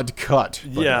odd cut.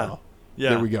 But, yeah.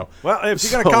 There we go. Well, if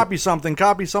you're going to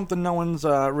copy something no one's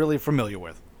really familiar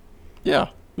with. Yeah.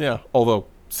 Although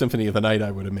Symphony of the Night,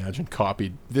 I would imagine,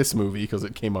 copied this movie because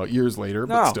it came out years later.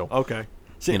 But still, okay.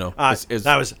 See,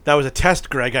 that was a test,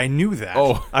 Greg. I knew that.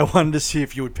 Oh. I wanted to see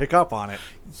if you would pick up on it.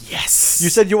 Yes. You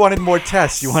said you wanted more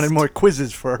tests. You wanted more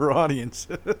quizzes for our audience.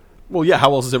 Well, yeah.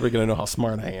 How else is everybody going to know how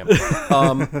smart I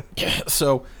am?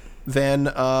 So then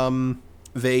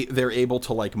they're able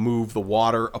to like move the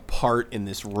water apart in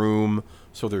this room,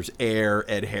 so there's air.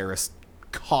 Ed Harris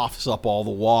coughs up all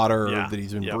the water that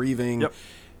he's been breathing. Yep.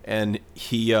 And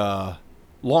he,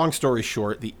 long story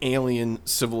short, the alien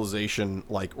civilization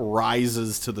like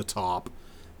rises to the top,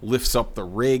 lifts up the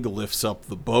rig, lifts up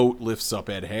the boat, lifts up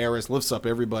Ed Harris, lifts up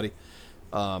everybody.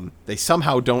 They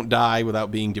somehow don't die without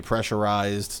being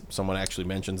depressurized. Someone actually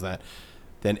mentions that.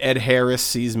 Then Ed Harris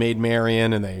sees Maid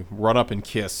Marian, and they run up and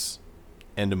kiss.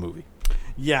 End of movie.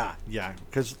 Yeah,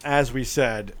 because as we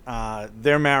said,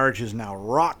 their marriage is now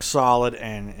rock solid,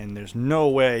 and there's no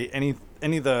way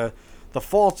any of the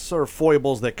faults or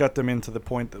foibles that got them into the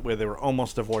point where they were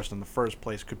almost divorced in the first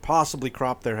place could possibly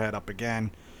crop their head up again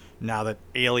now that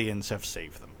aliens have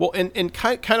saved them. Well, and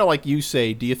kind of like you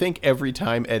say, do you think every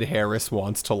time Ed Harris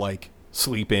wants to like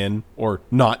sleep in or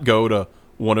not go to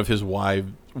one of his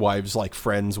wives like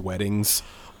friends' weddings,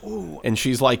 and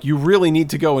she's like, you really need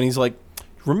to go, and he's like,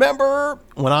 remember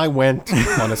when I went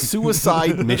on a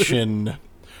suicide mission?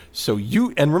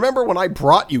 And remember when I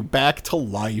brought you back to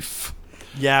life?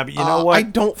 Yeah, but you know what? I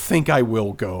don't think I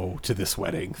will go to this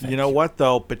wedding. You know what,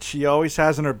 though? But she always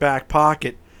has in her back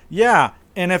pocket. Yeah,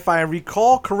 and if I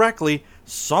recall correctly,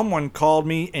 someone called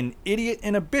me an idiot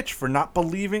and a bitch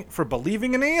for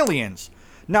believing in aliens.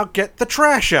 Now get the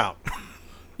trash out.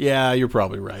 Yeah, you're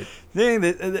probably right.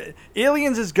 The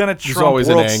aliens is gonna trump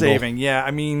world saving. Yeah,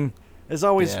 I mean, there's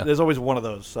always one of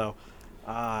those. So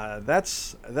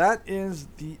that is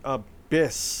The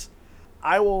Abyss.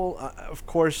 I will, of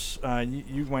course,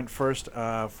 you went first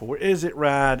for is it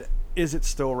rad? Is it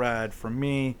still rad for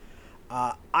me?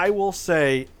 I will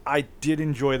say I did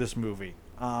enjoy this movie.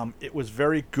 It was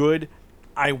very good.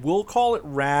 I will call it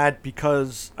rad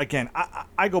because, again,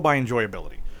 I go by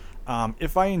enjoyability.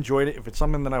 If I enjoyed it, if it's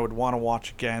something that I would want to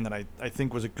watch again, that I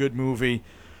think was a good movie,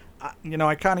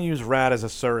 I kind of use rad as a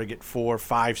surrogate for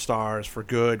 5 stars, for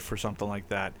good, for something like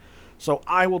that. So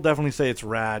I will definitely say it's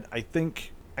rad. I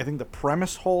think the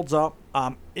premise holds up.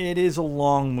 It is a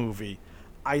long movie.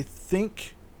 I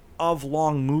think of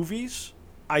long movies,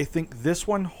 I think this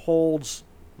one holds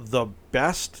the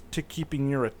best to keeping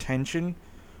your attention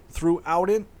throughout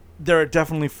it. There are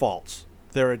definitely faults.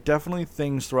 There are definitely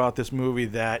things throughout this movie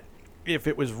that if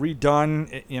it was redone,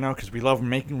 because we love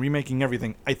remaking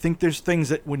everything, I think there's things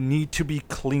that would need to be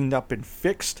cleaned up and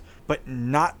fixed, but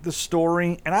not the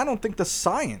story, and I don't think the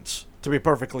science, to be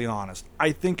perfectly honest.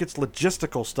 I think it's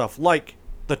logistical stuff, like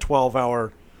the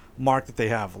 12-hour mark that they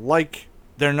have, like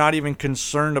they're not even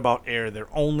concerned about air, they're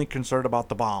only concerned about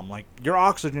the bomb. Like, your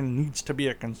oxygen needs to be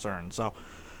a concern. So,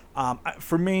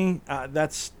 for me,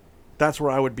 that's where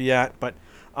I would be at, but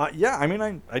yeah, I mean,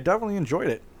 I definitely enjoyed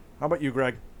it. How about you,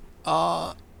 Greg?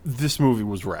 This movie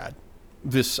was rad.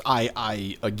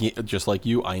 I again, just like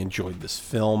you, I enjoyed this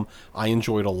film. I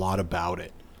enjoyed a lot about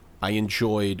it. I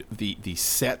enjoyed the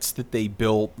sets that they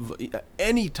built.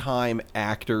 Anytime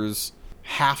actors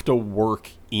have to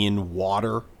work in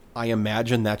water, I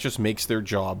imagine that just makes their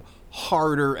job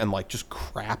harder and like just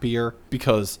crappier,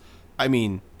 because I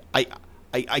mean,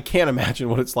 I can't imagine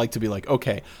what it's like to be like,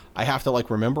 okay, I have to like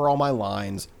remember all my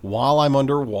lines while I'm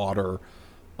underwater,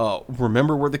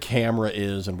 remember where the camera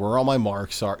is and where all my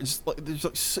marks are. It's like,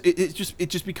 it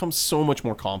just becomes so much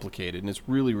more complicated, and it's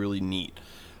really, really neat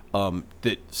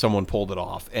that someone pulled it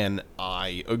off. And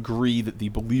I agree that the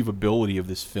believability of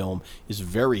this film is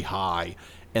very high,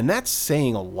 and that's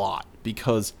saying a lot,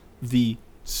 because the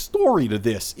story to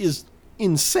this is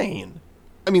insane.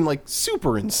 I mean, like,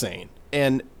 super insane.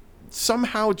 And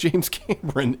somehow James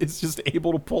Cameron is just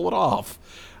able to pull it off.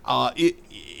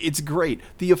 It's great.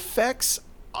 The effects,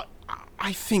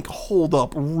 I think, hold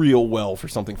up real well for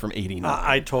something from '89.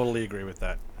 I totally agree with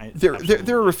that.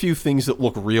 There are a few things that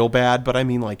look real bad, but I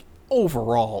mean, like,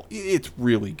 overall, it's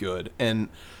really good. And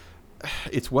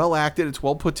it's well acted. It's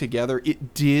well put together.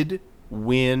 It did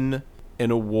win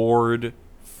an award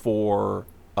for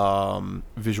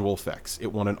visual effects. It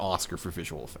won an Oscar for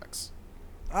visual effects.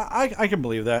 I can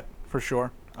believe that for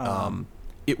sure.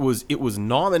 It was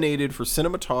nominated for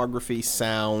cinematography,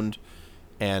 sound,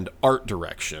 and art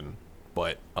direction,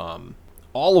 but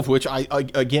all of which I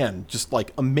again, just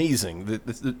like amazing.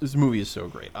 This movie is so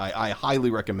great. I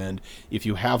highly recommend, if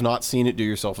you have not seen it, do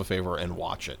yourself a favor and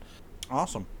watch it.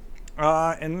 Awesome.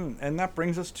 And that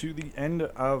brings us to the end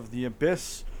of The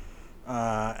Abyss.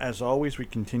 As always, we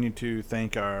continue to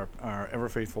thank our ever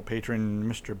faithful patron,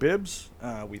 Mr. Bibbs.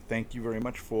 We thank you very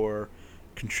much for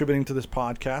contributing to this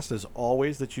podcast, as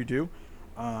always, that you do.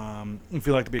 If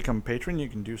you'd like to become a patron, you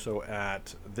can do so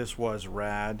at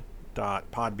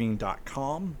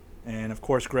thiswasrad.podbean.com. And of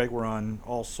course, Greg, we're on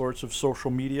all sorts of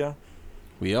social media.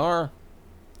 We are.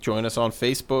 Join us on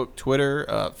Facebook, Twitter.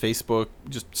 Facebook,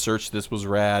 just search This Was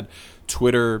Rad.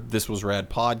 Twitter, This Was Rad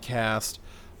Podcast.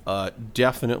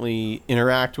 Definitely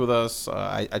interact with us.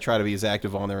 I try to be as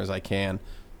active on there as I can.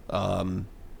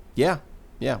 Yeah,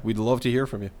 we'd love to hear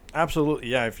from you. Absolutely,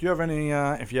 yeah. If you have any,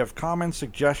 if you have comments,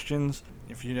 suggestions,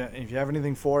 if you have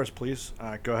anything for us, please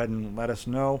go ahead and let us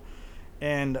know.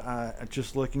 And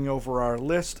just looking over our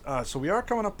list, so we are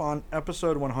coming up on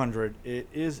episode 100. It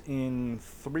is in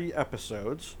 3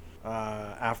 episodes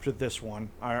after this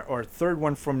one. Our third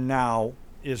one from now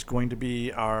is going to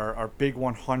be our big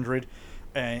 100.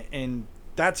 And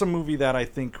that's a movie that I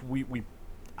think we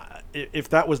if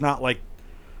that was not like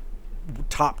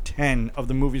top 10 of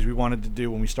the movies we wanted to do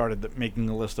when we started making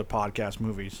the list of podcast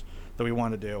movies that we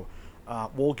want to do,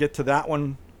 we'll get to that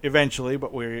one eventually,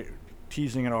 but we're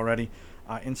teasing it already.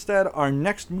 Instead, our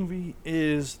next movie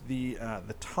is the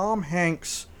Tom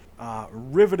Hanks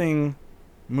riveting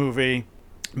movie,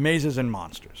 Mazes and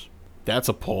Monsters. That's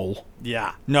a poll.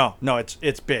 Yeah, no,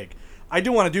 it's big. I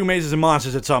do want to do Mazes and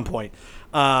Monsters at some point,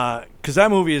 because that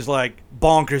movie is like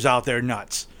bonkers out there,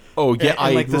 nuts. Oh yeah, and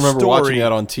I like remember watching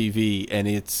that on TV, and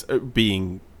it's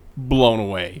being blown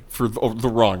away for the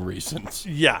wrong reasons.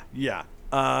 Yeah.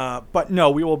 But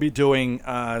no, we will be doing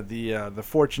the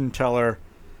fortune teller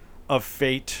of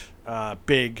fate,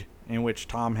 Big, in which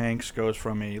Tom Hanks goes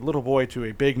from a little boy to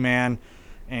a big man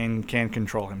and can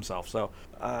control himself. So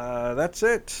that's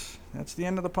it. That's the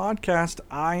end of the podcast.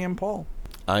 I am Paul.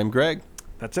 I'm Greg.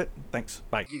 That's it. Thanks.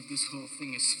 Bye. Give this whole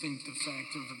thing a sphincter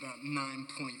factor of about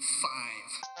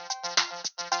 9.5.